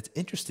example? That's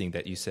interesting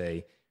that you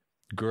say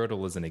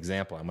Gödel is an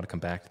example. I'm going to come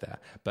back to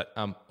that. But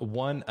a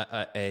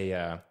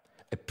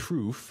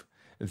proof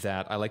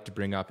that I like to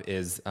bring up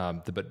is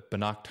the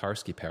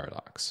Banach-Tarski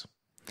paradox.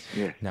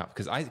 Yeah. Now,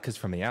 because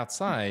from the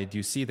outside,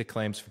 you see the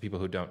claims for people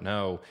who don't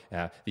know.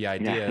 The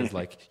idea is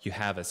like you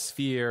have a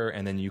sphere,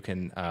 and then you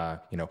can,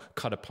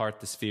 cut apart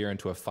the sphere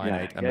into a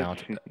finite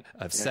amount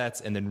of sets,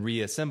 and then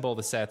reassemble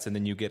the sets, and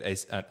then you get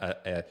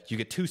you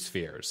get 2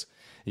 spheres.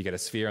 You get a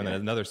sphere and then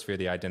another sphere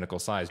the identical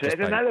size. There's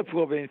another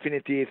proof in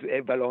infinity is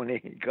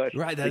baloney.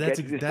 Right. That's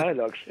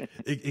paradox.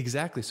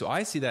 Exactly. So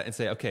I see that and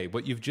say, okay,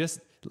 what you've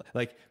just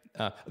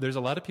there's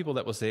a lot of people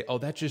that will say, oh,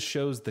 that just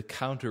shows the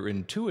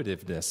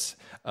counterintuitiveness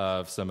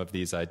of some of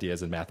these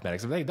ideas in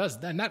mathematics. I think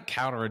that's not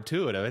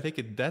counterintuitive. I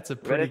think that's a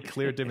pretty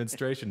clear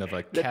demonstration of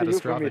a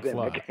catastrophic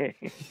flaw. Okay.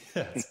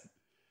 Yes.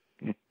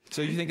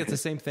 So you think it's the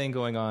same thing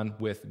going on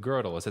with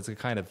Gödel? It's a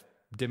kind of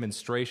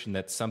demonstration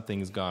that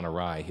something's gone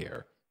awry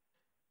here.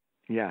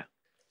 Yeah.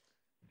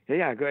 The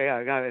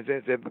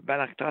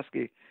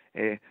Banach-Tarski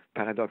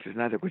paradox is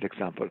not a good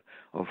example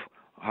of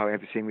how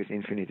everything with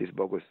infinite is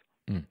bogus.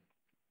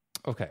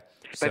 Okay.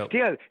 But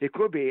still, it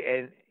could be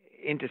an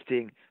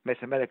interesting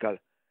mathematical.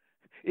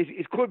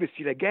 It could be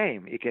still a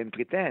game. You can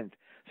pretend.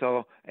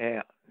 So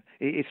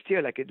it's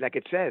still like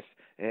it says.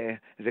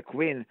 The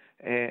queen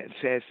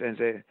chess and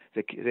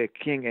the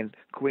king and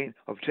queen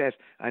of chess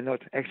are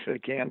not actually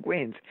king and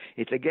queens.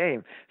 It's a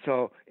game.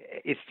 So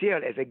it's still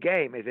as a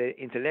game, as an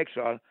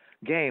intellectual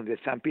game that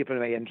some people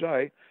may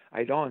enjoy.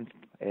 I don't.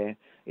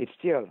 It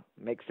still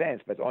makes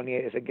sense, but only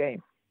as a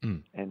game.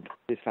 And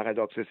these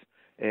paradoxes,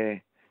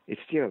 it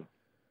still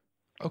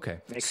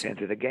makes sense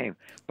as a game.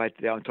 But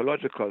the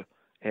ontological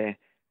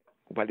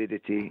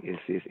validity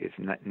is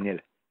not nil.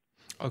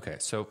 Okay,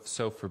 so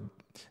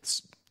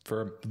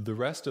for the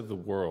rest of the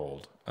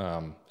world,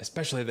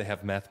 especially if they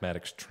have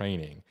mathematics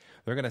training,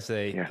 they're going to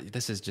say,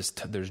 this is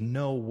just, there's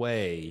no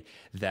way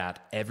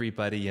that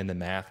everybody in the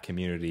math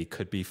community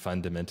could be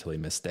fundamentally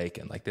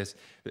mistaken. Like this,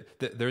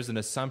 there's an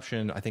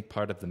assumption, I think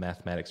part of the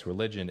mathematics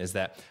religion is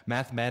that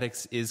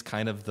mathematics is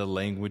kind of the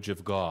language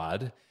of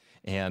God.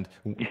 And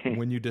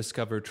when you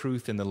discover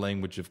truth in the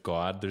language of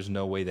God, there's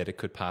no way that it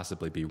could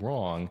possibly be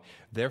wrong.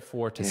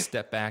 Therefore, to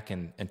step back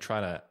and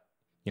try to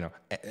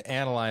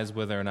analyze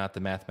whether or not the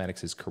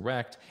mathematics is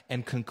correct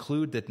and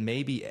conclude that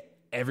maybe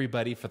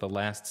everybody for the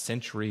last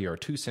century or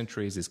 2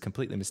 centuries is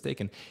completely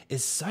mistaken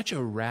is such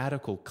a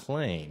radical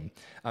claim.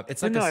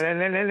 It's like let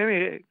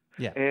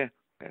me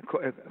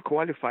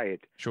qualify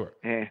it. Sure.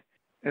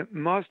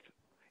 Most,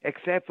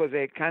 except for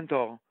the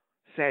Cantor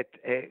set,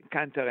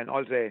 Cantor and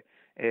all the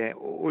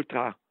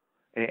ultra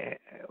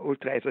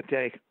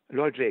esoteric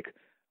logic,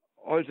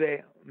 all the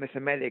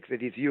mathematics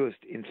that is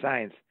used in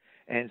science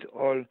and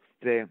all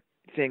the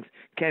things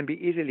can be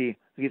easily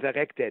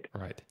resurrected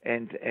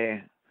and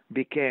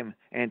become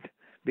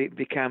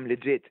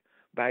legit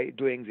by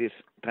doing this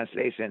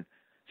translation.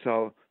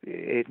 So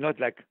it's not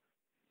like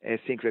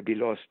things will be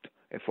lost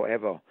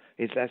forever.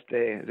 It's just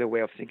the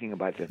way of thinking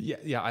about it.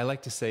 Yeah. I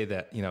like to say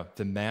that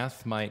the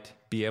math might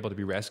be able to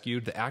be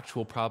rescued. The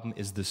actual problem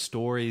is the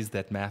stories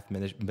that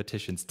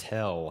mathematicians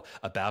tell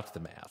about the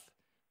math.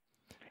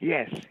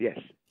 Yes. Yes.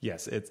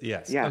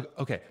 Yeah.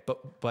 Okay.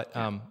 But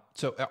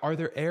so are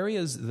there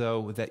areas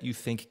though that you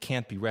think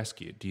can't be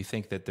rescued? Do you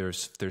think that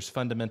there's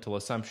fundamental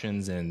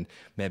assumptions and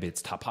maybe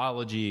it's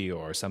topology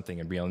or something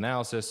in real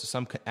analysis,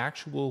 some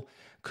actual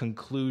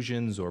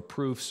conclusions or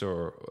proofs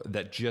or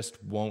that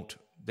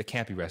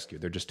can't be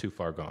rescued? They're just too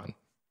far gone.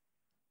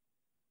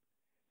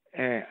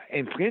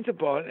 In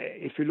principle,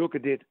 if you look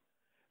at it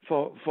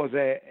for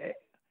the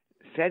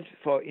sets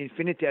for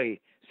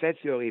infinitary set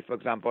theory, for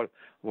example,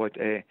 what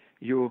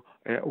you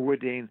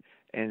Woodin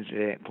and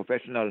the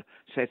professional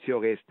set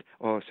theorist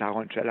or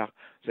Sharon Scheller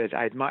that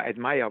I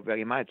admire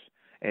very much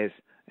as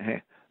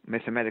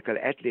mathematical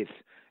athletes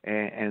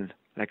and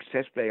like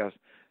chess players.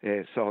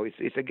 So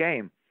it's a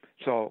game.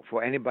 So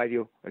for anybody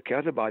who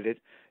cares about it,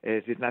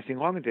 there's nothing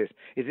wrong with this.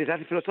 It is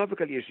not a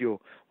philosophical issue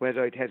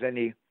whether it has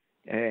any,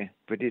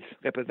 but it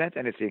represents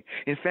anything.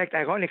 In fact,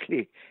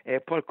 ironically,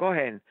 Paul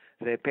Cohen,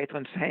 the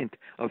patron saint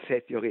of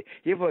set theory,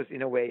 he was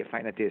in a way a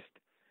finitist.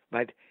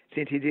 But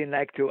since he didn't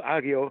like to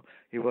argue,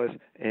 he was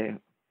a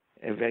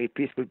very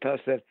peaceful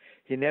person.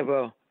 He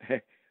never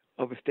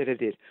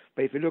overstated it.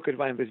 But if you look at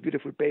one of his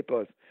beautiful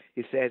papers,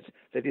 he says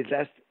that it's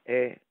just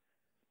an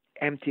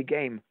empty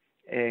game.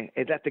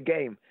 It's just a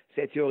game,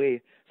 set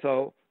theory.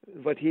 So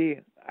what he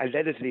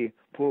allegedly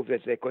proved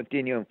that the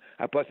continuum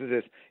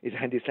hypothesis is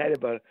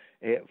undecidable,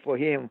 for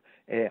him,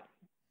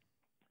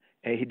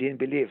 he didn't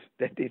believe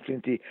that the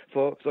infinity.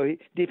 So he,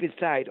 deep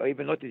inside, or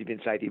even not deep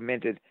inside, he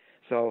meant it.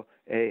 So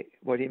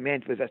what he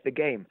meant was just a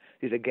game.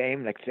 It's a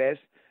game like chess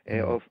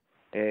of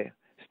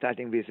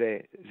starting with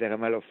the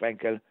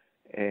Ramallo-Frankel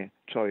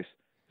choice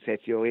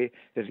set theory.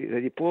 That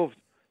he proved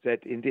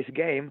that in this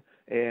game,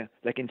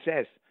 like in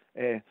chess,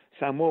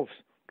 some moves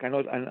are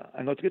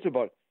not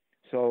reachable.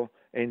 So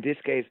in this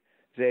case,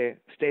 the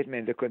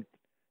statement,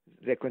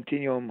 the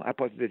continuum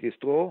hypothesis is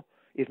true,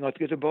 is not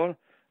reachable,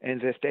 and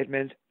the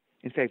statement,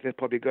 in fact, that's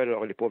probably Godel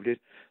already proved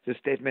it, the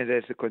statement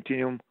that the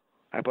continuum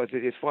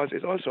hypothesis is false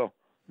is also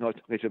not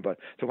reachable.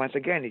 So once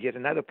again, it's yet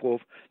another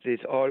proof that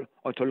it's all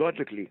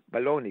ontologically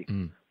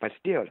baloney. But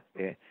still,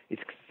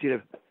 it's still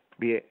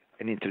be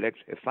an intellect,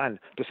 fun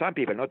to some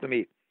people, not to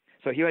me.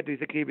 So here I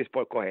disagree with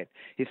Paul Cohen.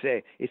 He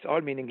says it's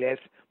all meaningless,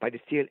 but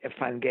it's still a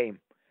fun game.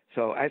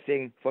 So I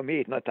think for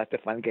me, it's not just a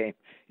fun game.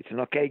 It's an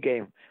okay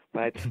game,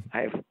 but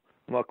I have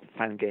more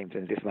fun games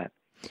than this one.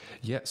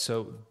 Yeah.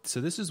 So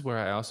this is where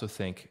I also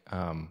think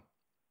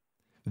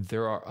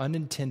there are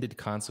unintended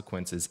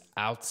consequences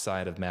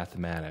outside of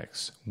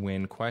mathematics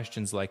when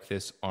questions like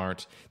this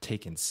aren't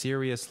taken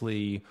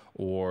seriously,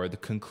 or the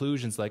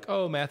conclusions like,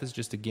 oh, math is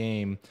just a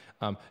game,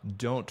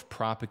 don't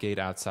propagate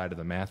outside of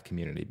the math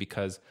community,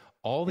 because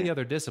all the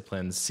other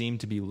disciplines seem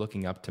to be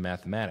looking up to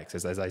mathematics,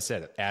 as I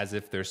said, as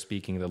if they're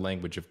speaking the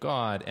language of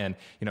God. And,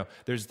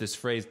 there's this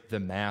phrase,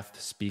 the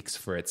math speaks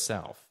for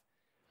itself.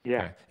 Yeah.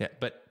 Okay. Yeah.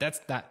 But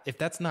if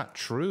that's not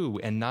true,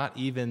 and not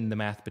even the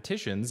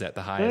mathematics at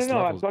the highest No,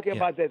 levels. I'm talking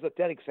about the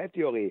esoteric set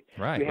theory.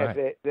 Right. We have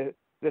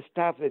the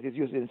stuff that is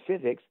used in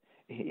physics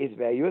is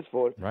very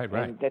useful. Right.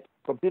 And that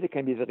completely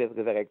can be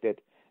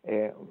resurrected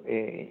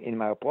in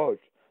my approach.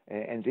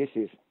 And this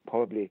is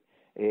probably,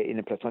 in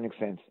a Platonic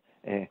sense,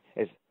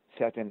 as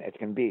certain as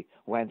can be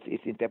once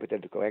it's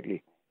interpreted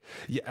correctly.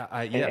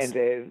 Yeah, yes.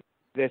 And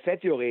the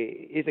set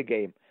theory is a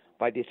game,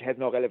 but it has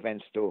no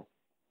relevance to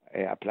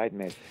applied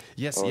math.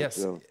 Yes.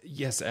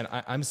 And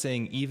I'm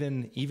saying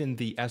even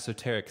the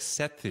esoteric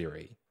set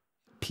theory,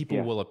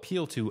 people will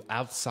appeal to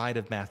outside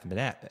of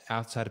mathematics.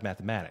 That's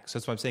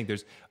what I'm saying.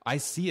 I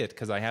see it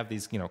because I have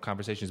these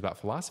conversations about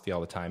philosophy all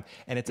the time,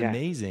 and it's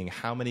amazing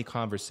how many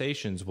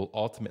conversations will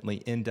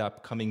ultimately end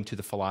up coming to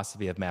the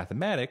philosophy of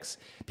mathematics.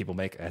 People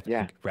make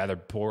rather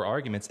poor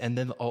arguments, and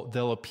then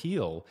they'll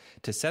appeal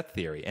to set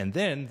theory. And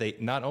then they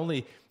not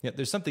only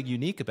there's something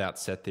unique about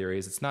set theory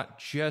is it's not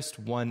just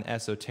one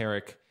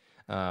esoteric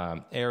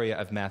area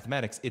of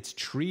mathematics. It's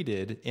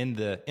treated in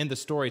the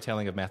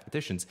storytelling of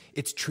mathematicians.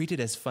 It's treated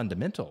as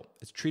fundamental.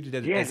 It's treated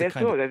as that's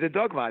true. That's a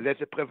dogma.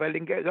 That's a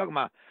prevailing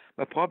dogma.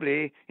 But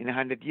probably in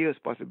 100 years,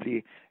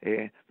 possibly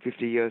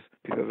 50 years,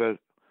 people will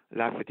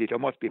laugh at it, or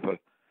most people.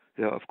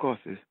 So of course,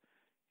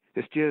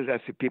 there's still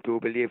people who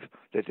believe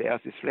that the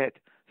Earth is flat.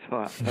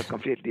 So not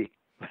completely.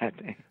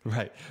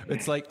 Right.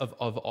 It's like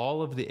of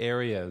all of the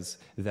areas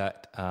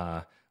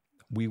that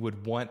we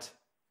would want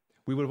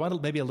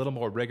maybe a little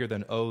more rigor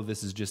than,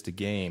 this is just a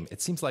game.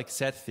 It seems like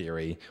set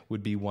theory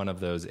would be one of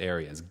those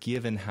areas,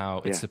 given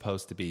how it's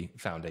supposed to be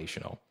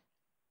foundational.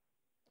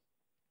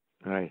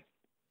 Right.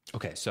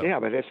 Okay, so... Yeah,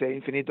 but that's an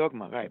infinite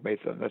dogma, right?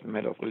 Based on that's a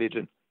matter of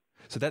religion.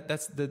 So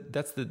that's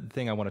the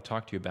thing I want to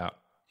talk to you about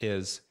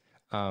is...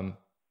 so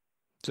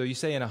you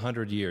say in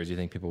 100 years you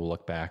think people will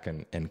look back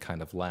and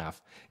kind of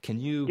laugh. Can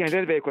you... Yeah,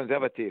 that's very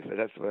conservative.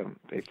 That's what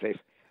they say.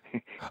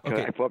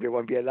 Okay. I probably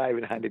won't be alive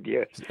in 100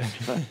 years.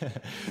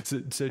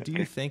 So do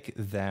you think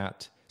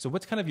that... So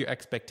what's kind of your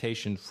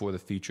expectation for the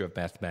future of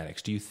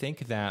mathematics? Do you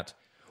think that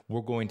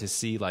we're going to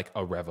see like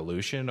a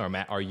revolution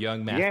or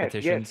young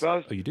mathematicians? Yes.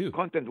 Well, you do?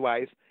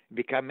 Content-wise,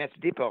 become much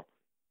deeper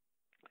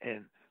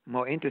and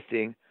more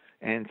interesting,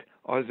 and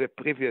all the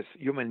previous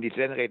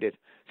human-generated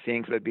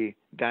things will be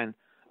done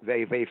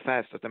very, very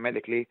fast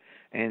automatically,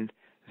 and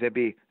there'll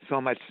be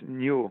so much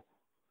new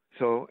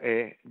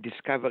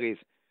discoveries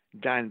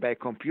done by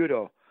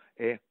computer.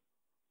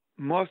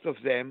 Most of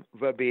them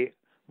will be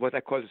what I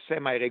call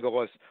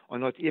semi-rigorous or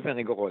not even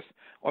rigorous.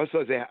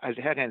 Also, the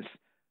adherence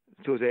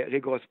to the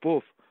rigorous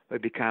proof will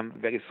become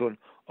very soon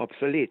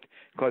obsolete,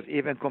 because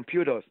even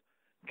computers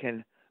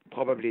can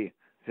probably,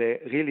 the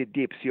really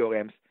deep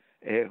theorems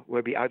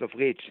will be out of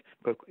reach,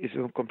 because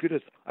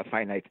computers are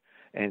finite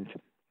and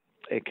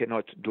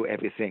cannot do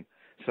everything.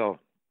 So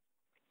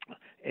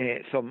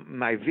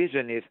my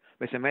vision is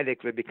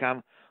mathematics will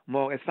become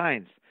more a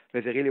science,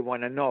 where they really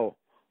want to know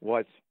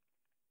what's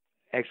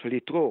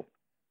actually true.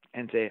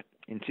 And the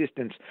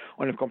insistence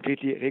on a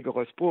completely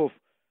rigorous proof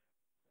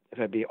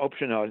will be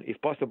optional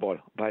if possible,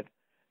 but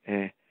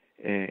and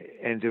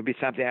there'll be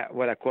something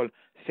what I call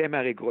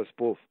semi-rigorous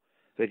proof,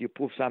 that you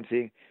prove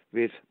something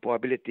with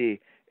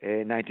probability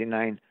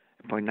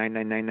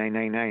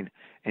 99.999999,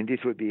 and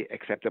this would be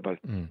acceptable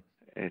to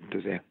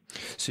the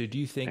So do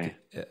you think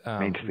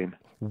mainstream.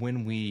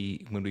 When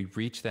we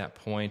reach that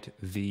point,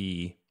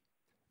 the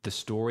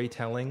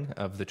storytelling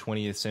of the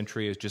 20th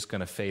century is just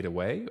going to fade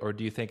away? Or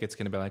do you think it's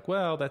going to be like,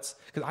 well, that's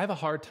because I have a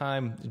hard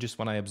time just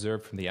when I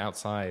observe from the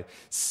outside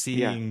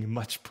seeing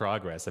much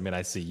progress. I mean,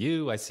 I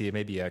see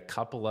maybe a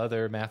couple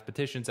other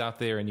mathematicians out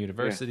there in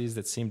universities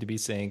that seem to be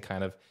saying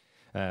kind of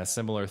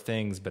similar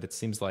things, but it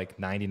seems like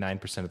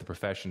 99% of the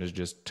profession is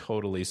just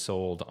totally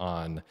sold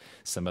on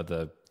some of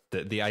the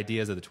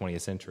ideas of the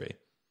 20th century.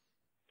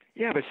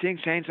 Yeah, but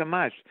things change so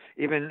much.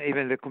 Even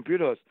the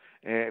computers,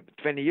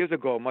 20 years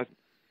ago,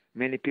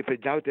 many people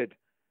doubted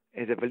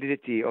the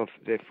validity of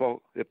the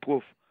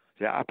proof,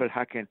 the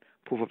Appel-Haken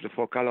proof of the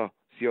four-color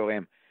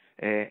theorem,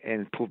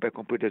 and proof by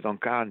computers on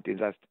current in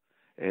just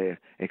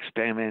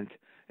experiment.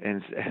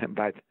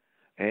 But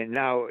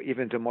now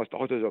even the most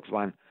orthodox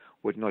one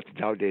would not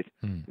doubt it.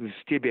 Would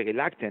still be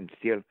reluctant.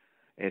 Still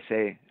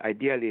say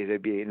ideally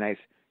there'd be a nice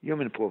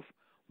human proof,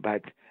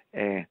 but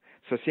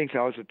so things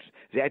are also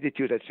the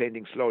attitude is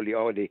changing slowly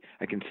already.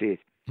 I can see it,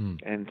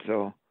 and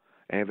so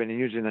when a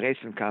new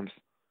generation comes,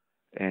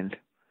 and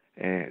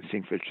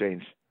things will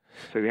change.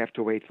 So we have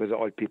to wait for the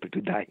old people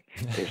to die,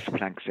 as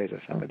Planck said,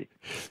 or somebody.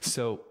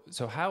 So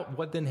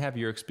what then have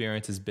your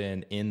experiences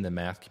been in the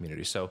math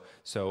community? So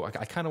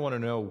I kind of want to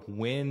know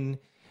when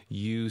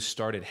you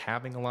started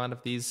having a lot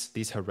of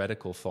these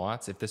heretical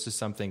thoughts, if this is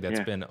something that's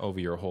been over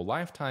your whole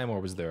lifetime, or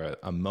was there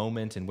a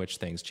moment in which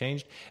things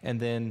changed? And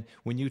then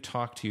when you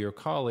talk to your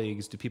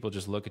colleagues, do people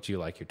just look at you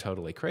like you're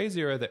totally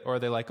crazy, or are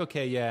they like,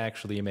 okay, yeah,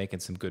 actually you're making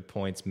some good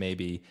points,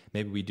 maybe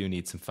we do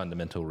need some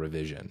fundamental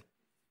revision?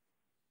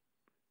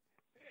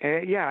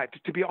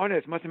 To be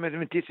honest, most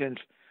mathematicians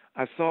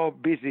are so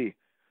busy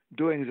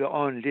doing their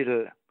own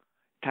little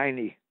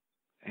tiny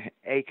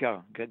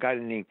acre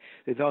gardening,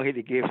 they don't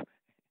really give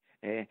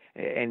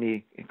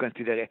any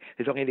consideration.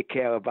 They don't really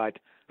care about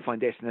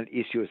foundational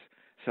issues.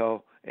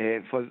 So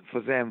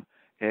for them,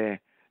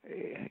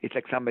 it's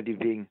like somebody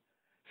being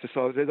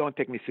so they don't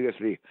take me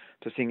seriously.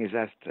 The thing is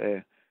just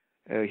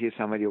here's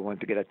somebody who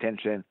wants to get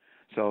attention.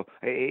 So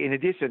in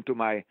addition to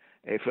my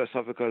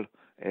philosophical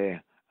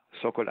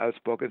so-called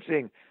outspoken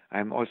thing.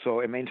 I'm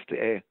also a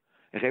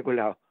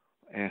regular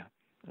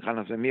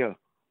run-of-the-mill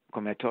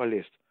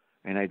combinatorialist,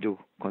 and I do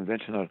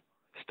conventional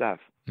stuff.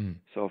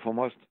 So for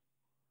most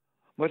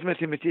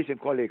mathematician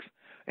colleagues,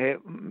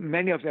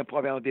 many of them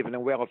probably aren't even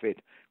aware of it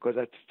because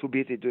they're too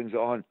busy doing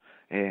their own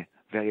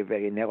very,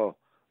 very narrow,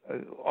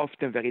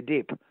 often very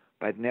deep,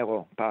 but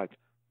narrow part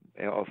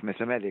of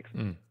mathematics.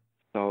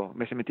 So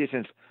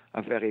mathematicians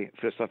are very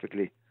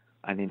philosophically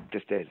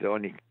uninterested.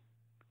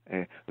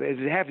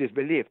 They have this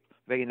belief,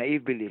 very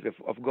naive belief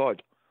of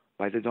God,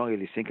 but they don't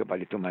really think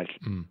about it too much.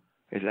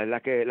 It's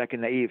like a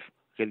naive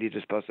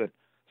religious person.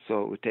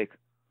 So we take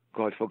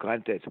God for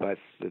granted, but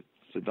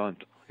they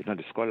don't. It's not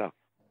a scholar.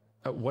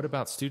 What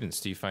about students?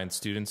 Do you find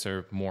students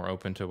are more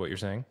open to what you're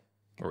saying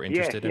or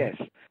interested in it?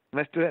 Yes.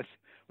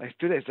 My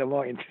students are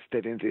more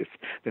interested in this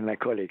than my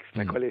colleagues.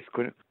 My colleagues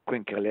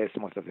couldn't care less,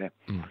 most of them.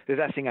 There's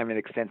I think I'm an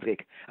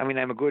eccentric. I mean,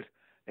 I'm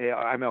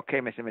an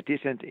okay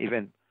mathematician,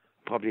 even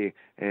probably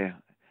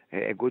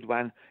a good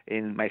one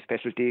in my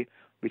specialty,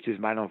 which is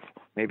one of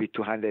maybe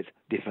 200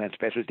 different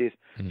specialties.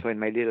 So in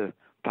my little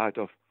part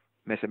of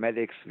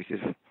mathematics, which is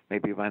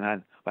maybe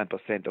 1%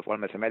 of all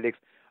mathematics,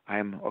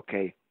 I'm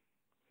okay,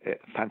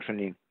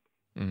 functioning,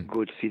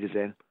 good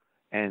citizen,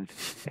 and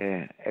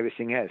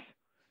everything else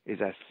is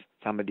just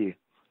somebody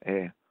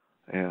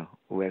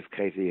who has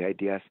crazy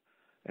ideas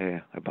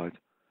about.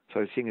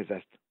 So the thing is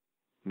that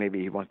maybe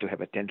he wants to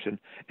have attention,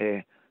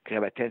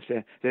 grab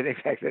attention. Then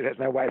exactly as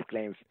my wife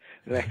claims.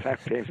 My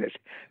wife claims that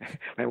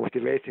my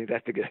motivation is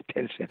just to get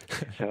attention.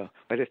 So,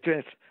 but the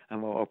students are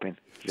more open.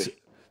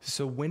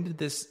 So when did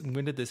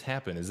this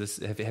happen? Is this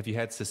have you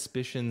had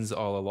suspicions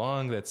all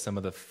along that some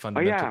of the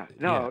fundamental?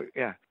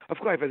 Yeah. Of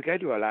course, it was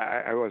gradual.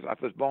 I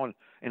was born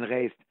and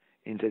raised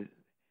in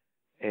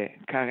the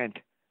current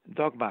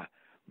dogma,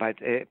 but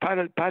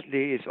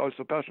partly it's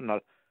also personal.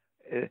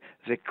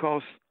 The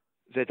course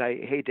that I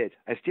hated,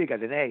 I still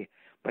got an A,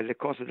 but the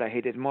course that I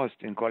hated most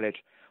in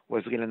college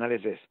was real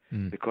analysis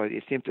because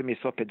it seemed to me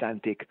so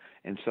pedantic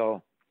and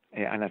so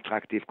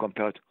unattractive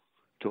compared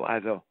to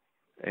other.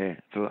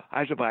 So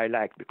algebra I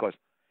liked because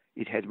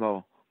it had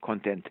more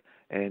content,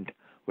 and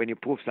when you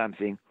prove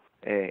something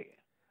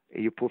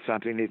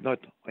that's not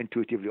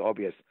intuitively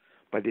obvious.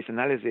 But this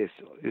analysis,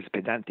 this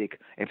pedantic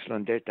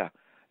epsilon delta,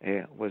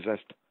 was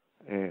just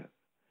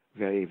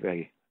very,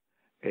 very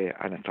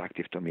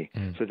unattractive to me.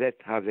 So that's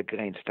how the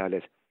grain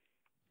started.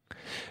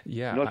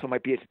 Yeah. And also my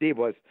PhD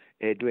was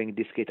doing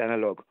discrete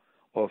analog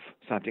of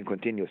something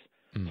continuous.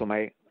 So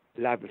my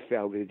love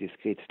affair with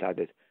discrete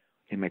started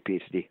in my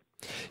PhD.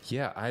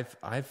 Yeah,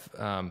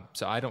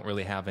 so I don't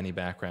really have any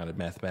background in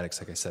mathematics.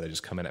 Like I said, I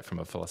just come in it from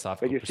a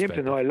philosophical perspective. But you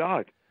seem to know a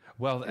lot.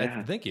 Well,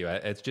 thank you.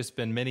 It's just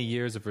been many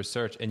years of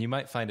research, and you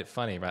might find it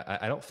funny, right?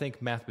 I don't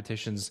think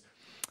mathematicians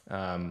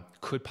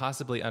could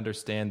possibly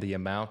understand the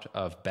amount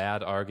of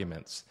bad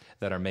arguments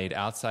that are made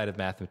outside of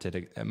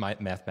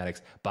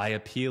mathematics by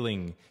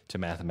appealing to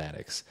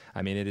mathematics.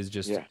 I mean, it is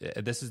just,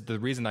 this is the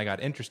reason I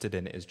got interested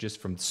in it, is just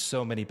from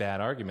so many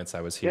bad arguments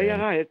I was hearing.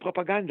 It's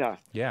propaganda.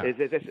 Yeah.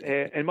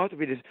 And most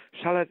of it is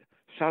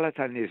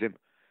charlatanism.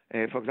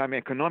 For example,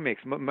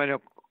 economics, many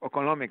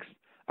economics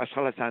are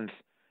charlatans.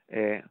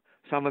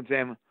 Some of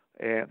them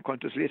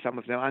consciously, some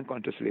of them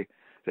unconsciously.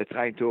 They're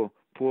trying to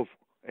prove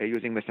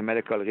using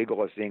mathematical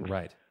rigorous things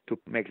to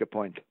make the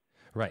point.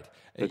 Right.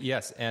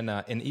 Yes, and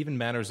even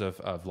matters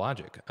of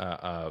logic.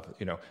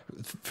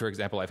 For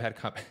example, I've had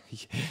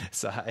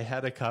I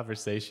had a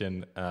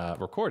conversation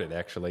recorded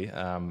actually. It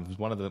was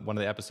one of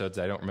the episodes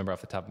I don't remember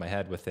off the top of my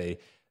head with a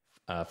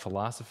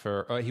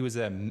philosopher. He was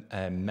a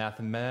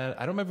mathemat. I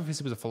don't remember if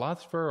he was a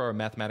philosopher or a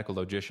mathematical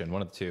logician,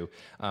 one of the two,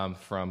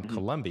 from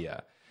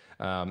Columbia.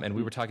 And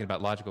we were talking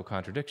about logical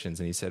contradictions,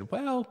 and he said,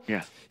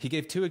 he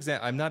gave two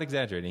examples. I'm not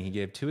exaggerating. He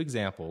gave two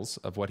examples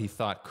of what he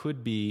thought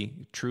could be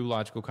true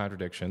logical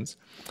contradictions.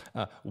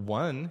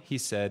 One, he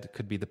said,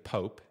 could be the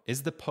Pope.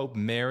 Is the Pope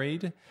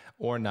married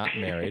or not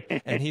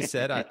married? And he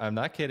said, I'm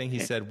not kidding. He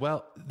said,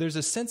 well, there's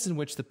a sense in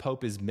which the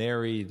Pope is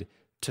married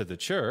to the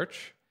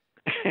church,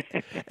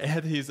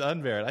 and he's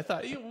unmarried. I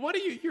thought, what are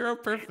you? You're a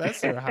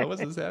professor. How was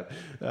this happen?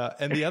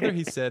 And the other,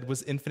 he said,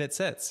 was infinite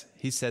sets.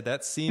 He said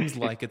that seems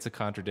like it's a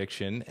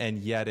contradiction, and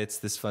yet it's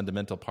this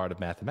fundamental part of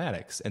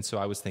mathematics. And so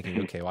I was thinking,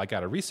 okay, well, I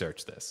got to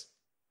research this.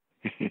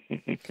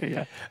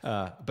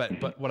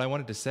 But what I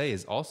wanted to say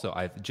is also,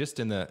 I've just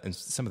in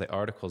some of the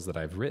articles that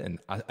I've written,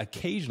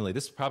 occasionally,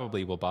 this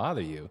probably will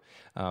bother you.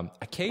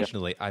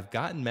 Occasionally, I've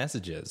gotten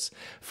messages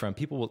from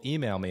people will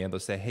email me and they'll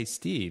say, "Hey,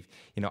 Steve,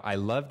 I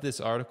loved this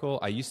article.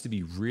 I used to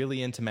be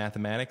really into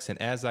mathematics, and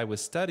as I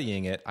was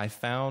studying it, I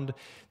found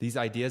these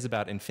ideas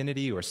about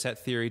infinity or set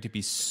theory to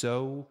be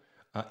so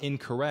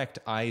incorrect.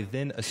 I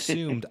then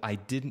assumed I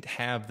didn't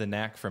have the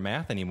knack for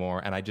math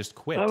anymore, and I just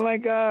quit." Oh my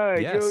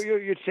God! Yes.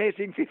 You're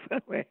chasing people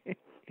away.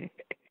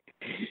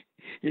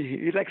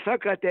 You're like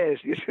Socrates.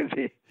 You should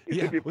be.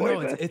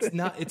 It's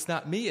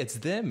not me. It's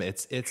them. They're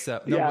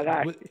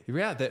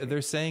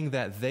saying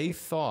that they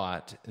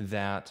thought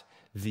that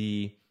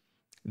the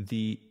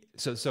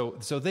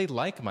So they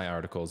like my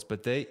articles,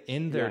 but they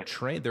in their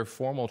their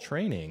formal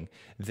training,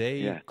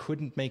 they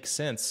couldn't make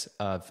sense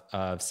of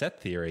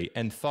set theory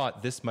and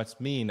thought this must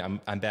mean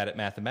I'm bad at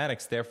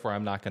mathematics, therefore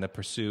I'm not going to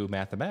pursue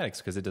mathematics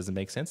because it doesn't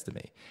make sense to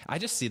me. I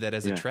just see that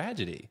as a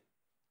tragedy.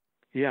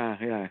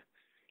 Yeah.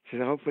 So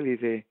hopefully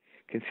they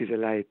can see the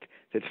light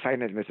that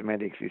finite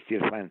mathematics is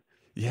still fun.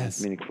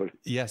 Yes, meaningful.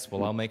 Yes,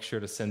 well, I'll make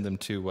sure to send them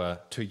to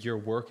your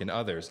work and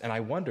others. And I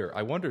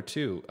wonder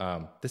too.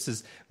 This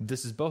is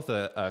both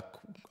a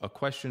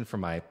question for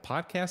my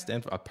podcast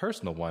and a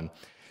personal one.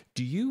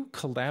 Do you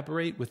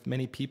collaborate with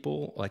many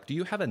people? Like, do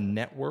you have a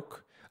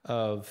network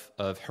of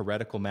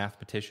heretical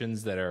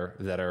mathematicians that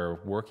are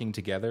working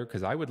together?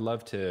 Because I would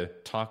love to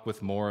talk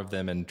with more of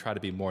them and try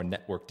to be more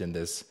networked in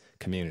this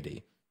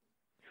community.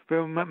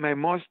 Well, my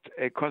most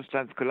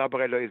constant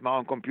collaborator is my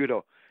own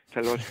computer.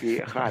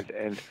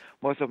 And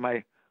most of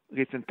my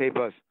recent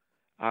papers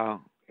are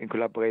in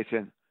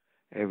collaboration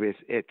with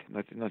it,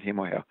 not him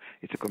or her.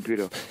 It's a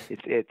computer.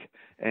 It's it.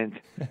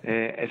 And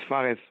as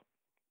far as,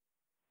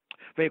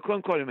 well, you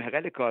couldn't call them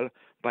heretical,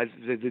 but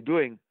they're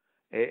doing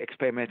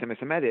experimental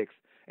mathematics,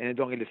 and they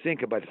don't really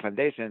think about the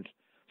foundations.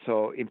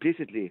 So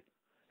implicitly,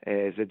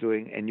 they're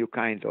doing a new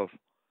kind of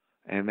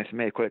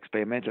mathematical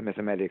experimental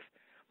mathematics.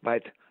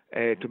 But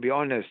to be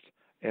honest,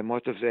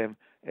 most of them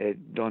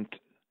don't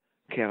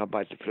care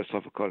about the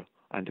philosophical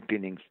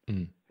underpinnings.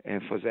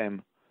 And for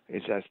them,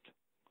 it's just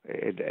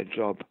a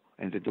job,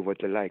 and they do what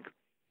they like.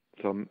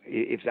 So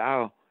if they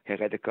are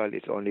heretical,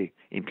 it's only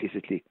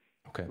implicitly,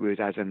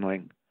 without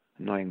knowing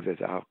that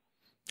they are.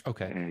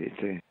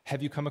 Okay.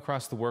 Have you come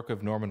across the work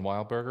of Norman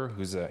Weilberger,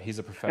 he's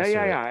a professor?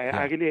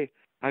 Yeah.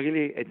 I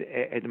really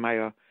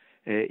admire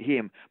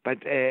him.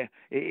 But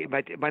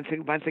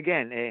once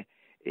again,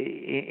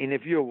 in a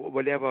view,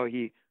 whatever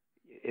he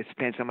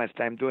spends so much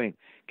time doing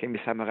can be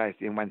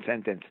summarized in one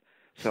sentence.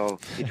 So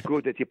it's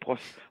good that he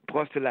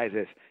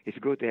proselytizes. It's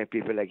good to have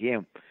people like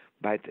him.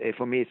 But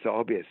for me, it's so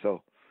obvious.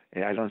 So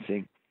I don't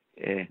think,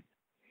 I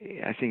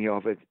think he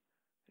often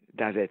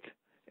does it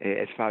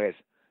as far as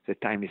the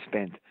time he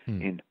spent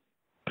in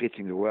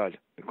preaching the word,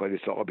 because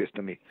it's so obvious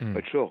to me.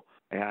 But sure,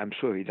 I'm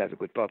sure he does a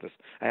good purpose.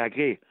 I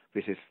agree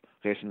with his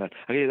rational.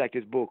 I really like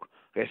his book,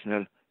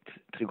 Rational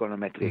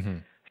Trigonometry,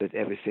 that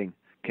everything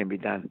can be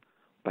done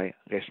by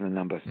rational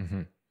numbers.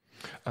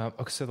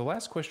 Okay, so the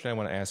last question I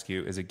want to ask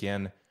you is,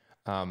 again,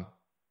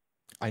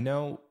 I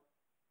know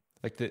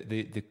like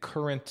the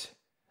current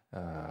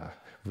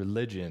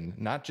religion,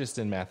 not just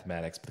in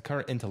mathematics, but the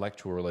current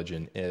intellectual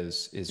religion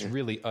is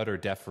really utter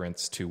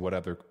deference to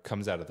whatever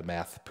comes out of the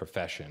math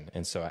profession.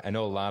 And so I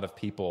know a lot of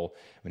people,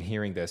 when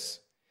hearing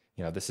this,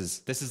 this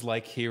is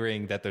like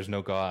hearing that there's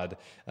no God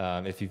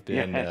if you've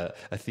been a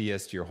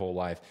theist your whole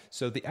life.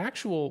 So the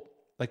actual,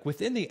 like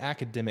within the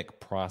academic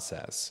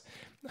process,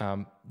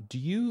 do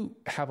you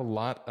have a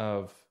lot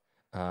of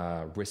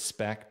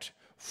respect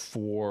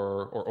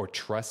for or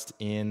trust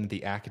in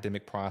the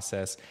academic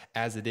process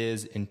as it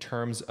is in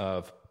terms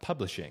of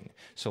publishing?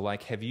 So,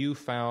 like, have you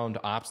found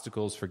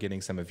obstacles for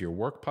getting some of your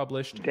work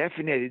published?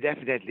 Definitely.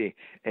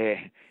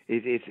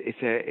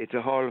 It's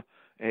a whole.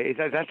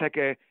 That's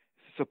like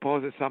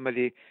suppose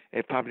somebody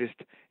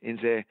published in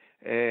the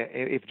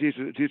if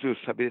Jesus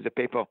submitted the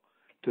paper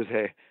to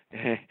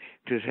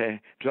the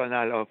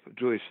Journal of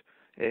Jewish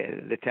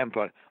the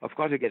Temple. Of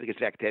course, you get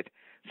rejected.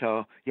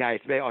 So yeah,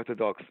 it's very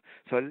orthodox.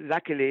 So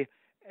luckily,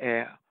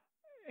 I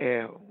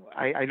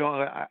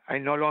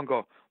no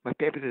longer, my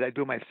papers that I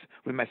do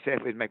with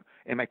myself in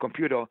my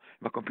computer.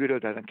 My computer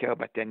doesn't care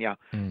about tenure,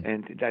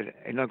 and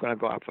I'm not going to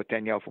go up for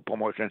tenure for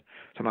promotion.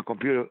 So my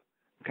computer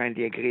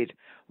kindly agreed.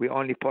 We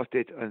only post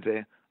it on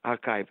the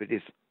archive. It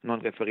is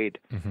non-refereed,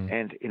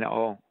 and in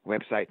our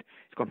website.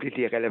 It's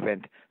completely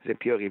irrelevant. The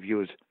peer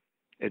reviews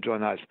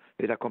journals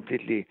that are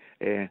completely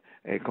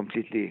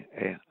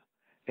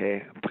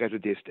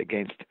prejudiced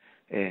against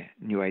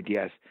new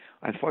ideas.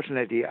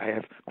 Unfortunately, I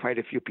have quite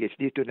a few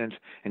PhD students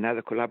and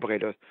other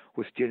collaborators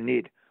who still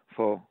need,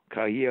 for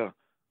career,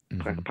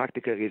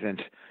 practical reasons,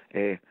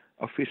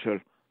 official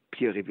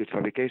peer-reviewed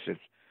publications.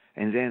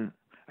 And then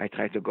I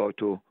try to go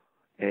to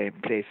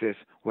places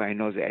where I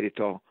know the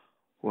editor,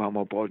 who are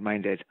more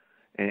broad-minded,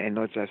 and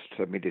not just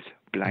submit it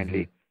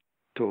blindly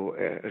to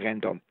a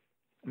random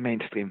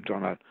mainstream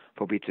journal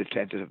for which the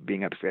chances of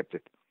being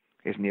accepted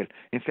is nil.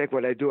 In fact,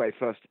 what I do, I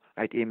first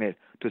write email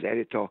to the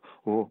editor,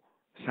 who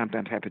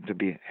sometimes happens to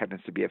be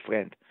a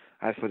friend,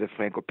 ask for the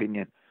frank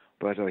opinion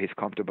whether he's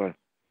comfortable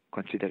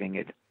considering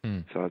it.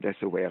 So that's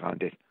the way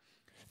around it.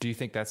 Do you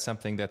think that's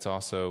something that's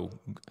also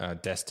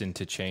destined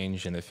to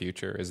change in the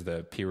future? Is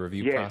the peer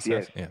review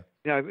process? Yes.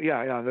 Yeah.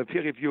 The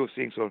peer review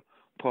things will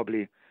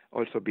probably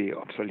also be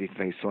obsolete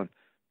very soon.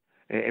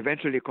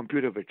 Eventually, a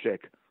computer will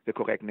check the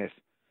correctness.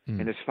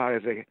 And as far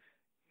as the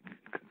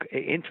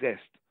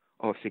interest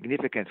or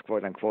significance,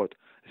 quote unquote,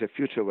 the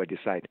future will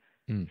decide.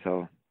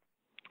 So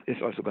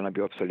it's also going to be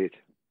obsolete.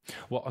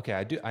 Well, okay,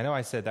 I know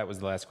I said that was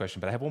the last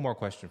question, but I have one more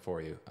question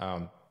for you.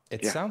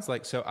 it sounds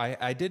like, so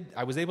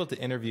I was able to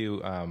interview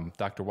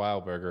Dr.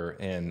 Zeilberger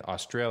in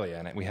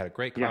Australia, and we had a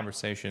great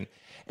conversation.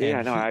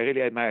 And I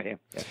really admire him.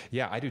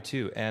 Yeah, I do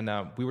too. And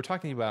we were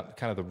talking about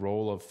kind of the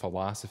role of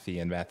philosophy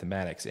in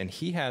mathematics, and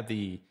he had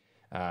the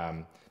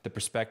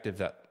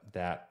perspective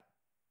that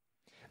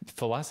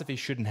philosophy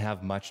shouldn't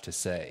have much to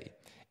say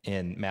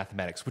in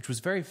mathematics, which was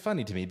very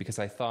funny to me because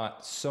I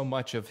thought so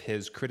much of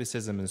his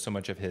criticism and so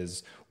much of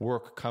his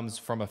work comes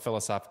from a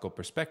philosophical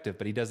perspective,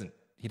 but he doesn't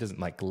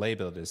like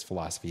label it as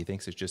philosophy. He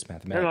thinks it's just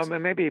mathematics. No,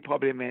 maybe he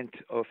probably meant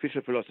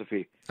official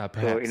philosophy. Perhaps.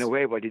 So in a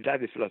way, what he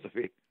does is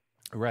philosophy.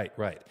 Right.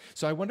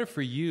 So I wonder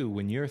for you,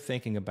 when you're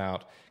thinking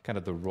about kind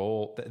of the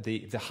role,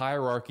 the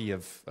hierarchy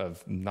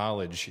of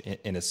knowledge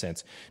in a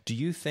sense, do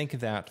you think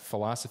that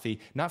philosophy,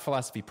 not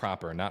philosophy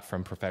proper, not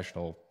from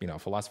professional,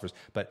 philosophers,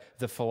 but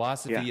the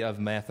philosophy of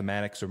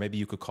mathematics, or maybe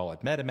you could call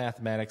it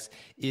meta-mathematics,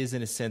 is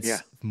in a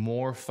sense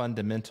more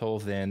fundamental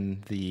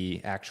than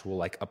the actual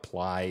like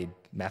applied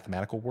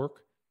mathematical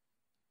work?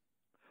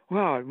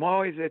 Well,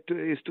 more is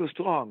too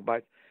strong,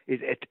 but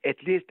it's at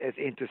least as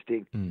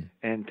interesting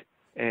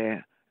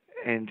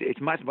and it's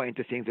much more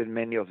interesting than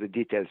many of the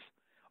details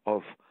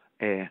of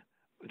the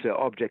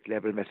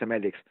object-level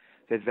mathematics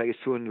that very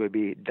soon will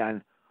be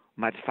done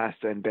much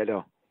faster and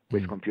better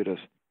with computers.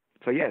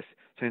 So yes,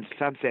 so in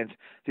some sense,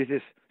 this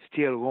is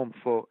still room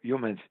for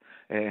humans.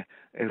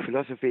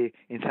 Philosophy,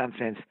 in some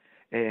sense,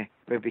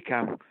 will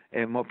become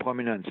more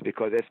prominent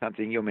because that's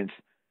something humans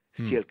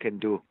still can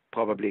do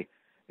probably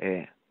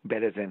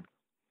better than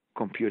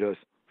computers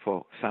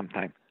for some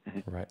time.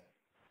 Right.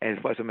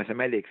 And for the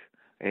mathematics,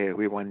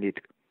 we won't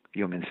need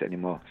humans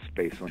anymore,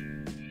 space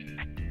one.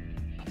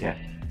 Yeah.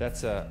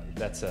 That's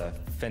a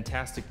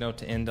fantastic note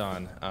to end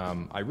on.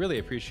 I really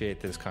appreciate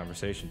this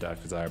conversation,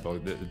 Dr.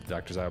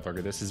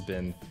 Zeilberger. This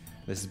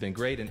has been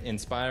great and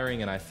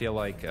inspiring, and I feel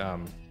like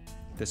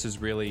this is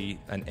really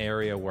an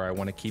area where I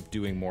want to keep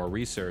doing more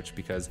research,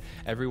 because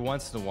every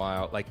once in a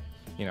while,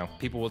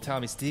 people will tell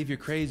me, Steve, you're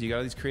crazy. You got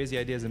all these crazy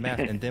ideas in math.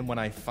 And then when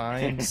I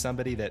find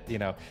somebody that,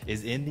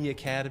 is in the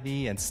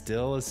academy and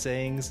still is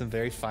saying some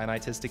very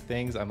finitistic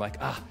things, I'm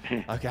like,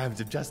 okay, I'm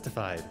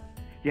justified.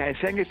 Yeah, and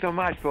thank you so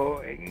much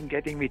for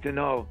getting me to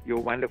know your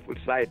wonderful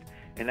site.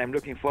 And I'm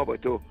looking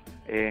forward to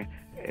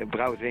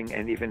browsing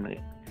and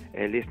even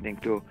listening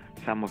to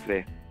some of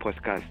the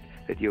podcasts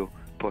that you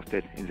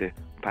posted in the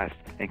past.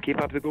 And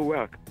keep up the good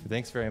work.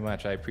 Thanks very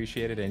much. I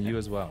appreciate it, and you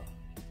as well.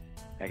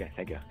 Okay,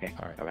 thank you. Okay.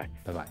 All right. Bye-bye.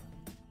 Bye-bye.